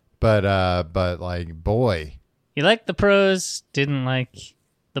like, boy, You liked the pros, didn't like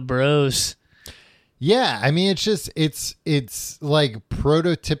the bros. yeah. I mean, it's like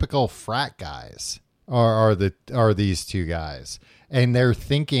prototypical frat guys are these two guys, and they're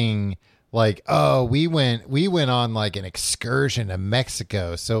thinking like, oh, we went on like an excursion to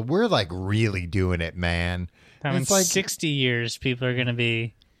Mexico, so we're like really doing it, man. Tom, in It's like 60 years, people are going to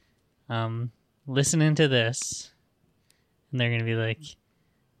be listening to this, and they're going to be like,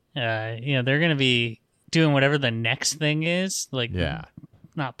 they're going to be doing whatever the next thing is, like yeah.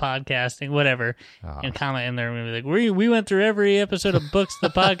 not podcasting, whatever, and comment, and they're going to be like, we went through every episode of Books the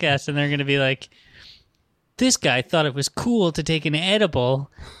Podcast, and they're going to be like, this guy thought it was cool to take an edible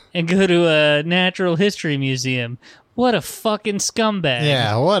and go to a natural history museum. What a fucking scumbag.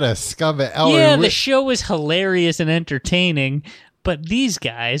 Yeah, what a scumbag. Oh, Yeah, the show was hilarious and entertaining, but these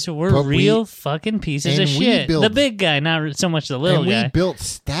guys were real fucking pieces of and we shit. built- The big guy, not so much the little and guy. we built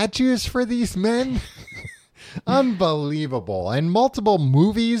statues for these men. Unbelievable. And multiple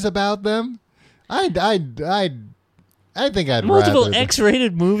movies about them. I think I'd Multiple rather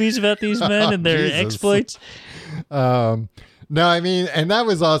X-rated movies about these men and their Jesus. exploits. No, I mean, and that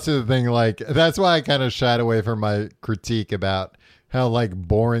was also the thing, like, that's why I kind of shied away from my critique about how, like,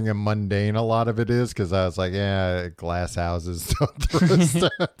 boring and mundane a lot of it is, because I was like, yeah, glass houses don't throw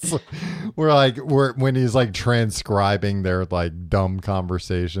stones. When he's, like, transcribing their, like, dumb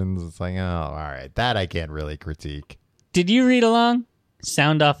conversations, it's like, oh, all right, that I can't really critique. Did you read along?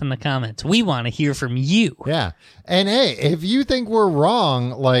 Sound off in the comments. We want to hear from you. Yeah. And, hey, if you think we're wrong,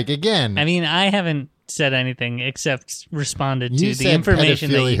 like, again... I mean, I haven't said anything except responded to You the said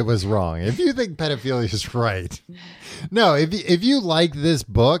information that pedophilia was wrong. If you think pedophilia is right, no. If you like this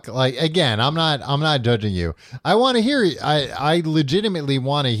book, like again, I'm not judging you. I want to hear. I legitimately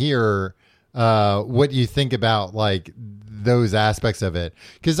want to hear what you think about like those aspects of it,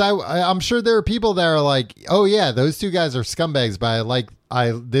 because I'm sure there are people that are like, oh yeah, those two guys are scumbags, but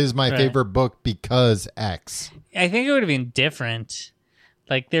this is my favorite book because X. I think it would have been different.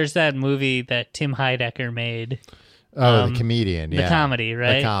 Like, there's that movie that Tim Heidecker made. Oh, the comedian, yeah. The comedy,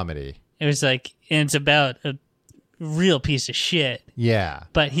 right? The comedy. It was like, and it's about a real piece of shit. Yeah.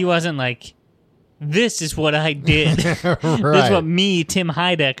 But he wasn't like, this is what I did. This is Right. what me, Tim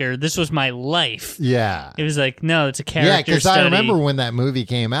Heidecker, this was my life. Yeah. It was like, no, it's a character Yeah, because study. I remember when that movie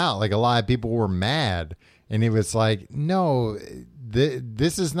came out, like a lot of people were mad, and it was like, no,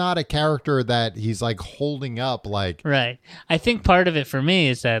 this is not a character that he's like holding up. Like, Right. I think part of it for me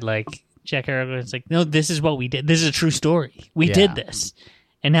is that, like, Jack Aragorn's like, no, this is what we did. This is a true story. We did this.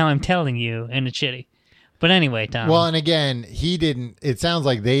 And now I'm telling you, and it's shitty. But anyway, Tom. well, and again, it sounds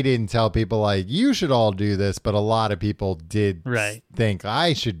like they didn't tell people like, you should all do this, but a lot of people did think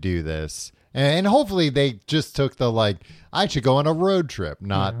I should do this. And hopefully they just took the, like, I should go on a road trip,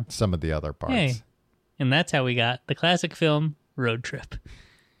 not some of the other parts. Hey. And that's how we got the classic film Road Trip.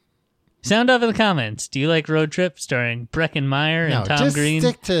 Sound off in the comments. Do you like Road Trip, starring Breckin Meyer and Tom just Green?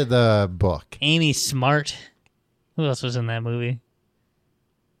 stick to the book. Amy Smart. Who else was in that movie?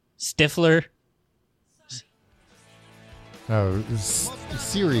 Stifler. Oh,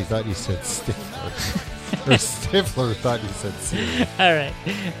 Siri thought you said Stifler. Or Stifler thought you said Siri. All right.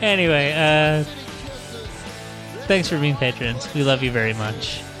 Anyway, thanks for being patrons. We love you very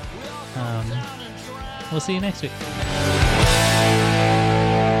much. We'll see you next week.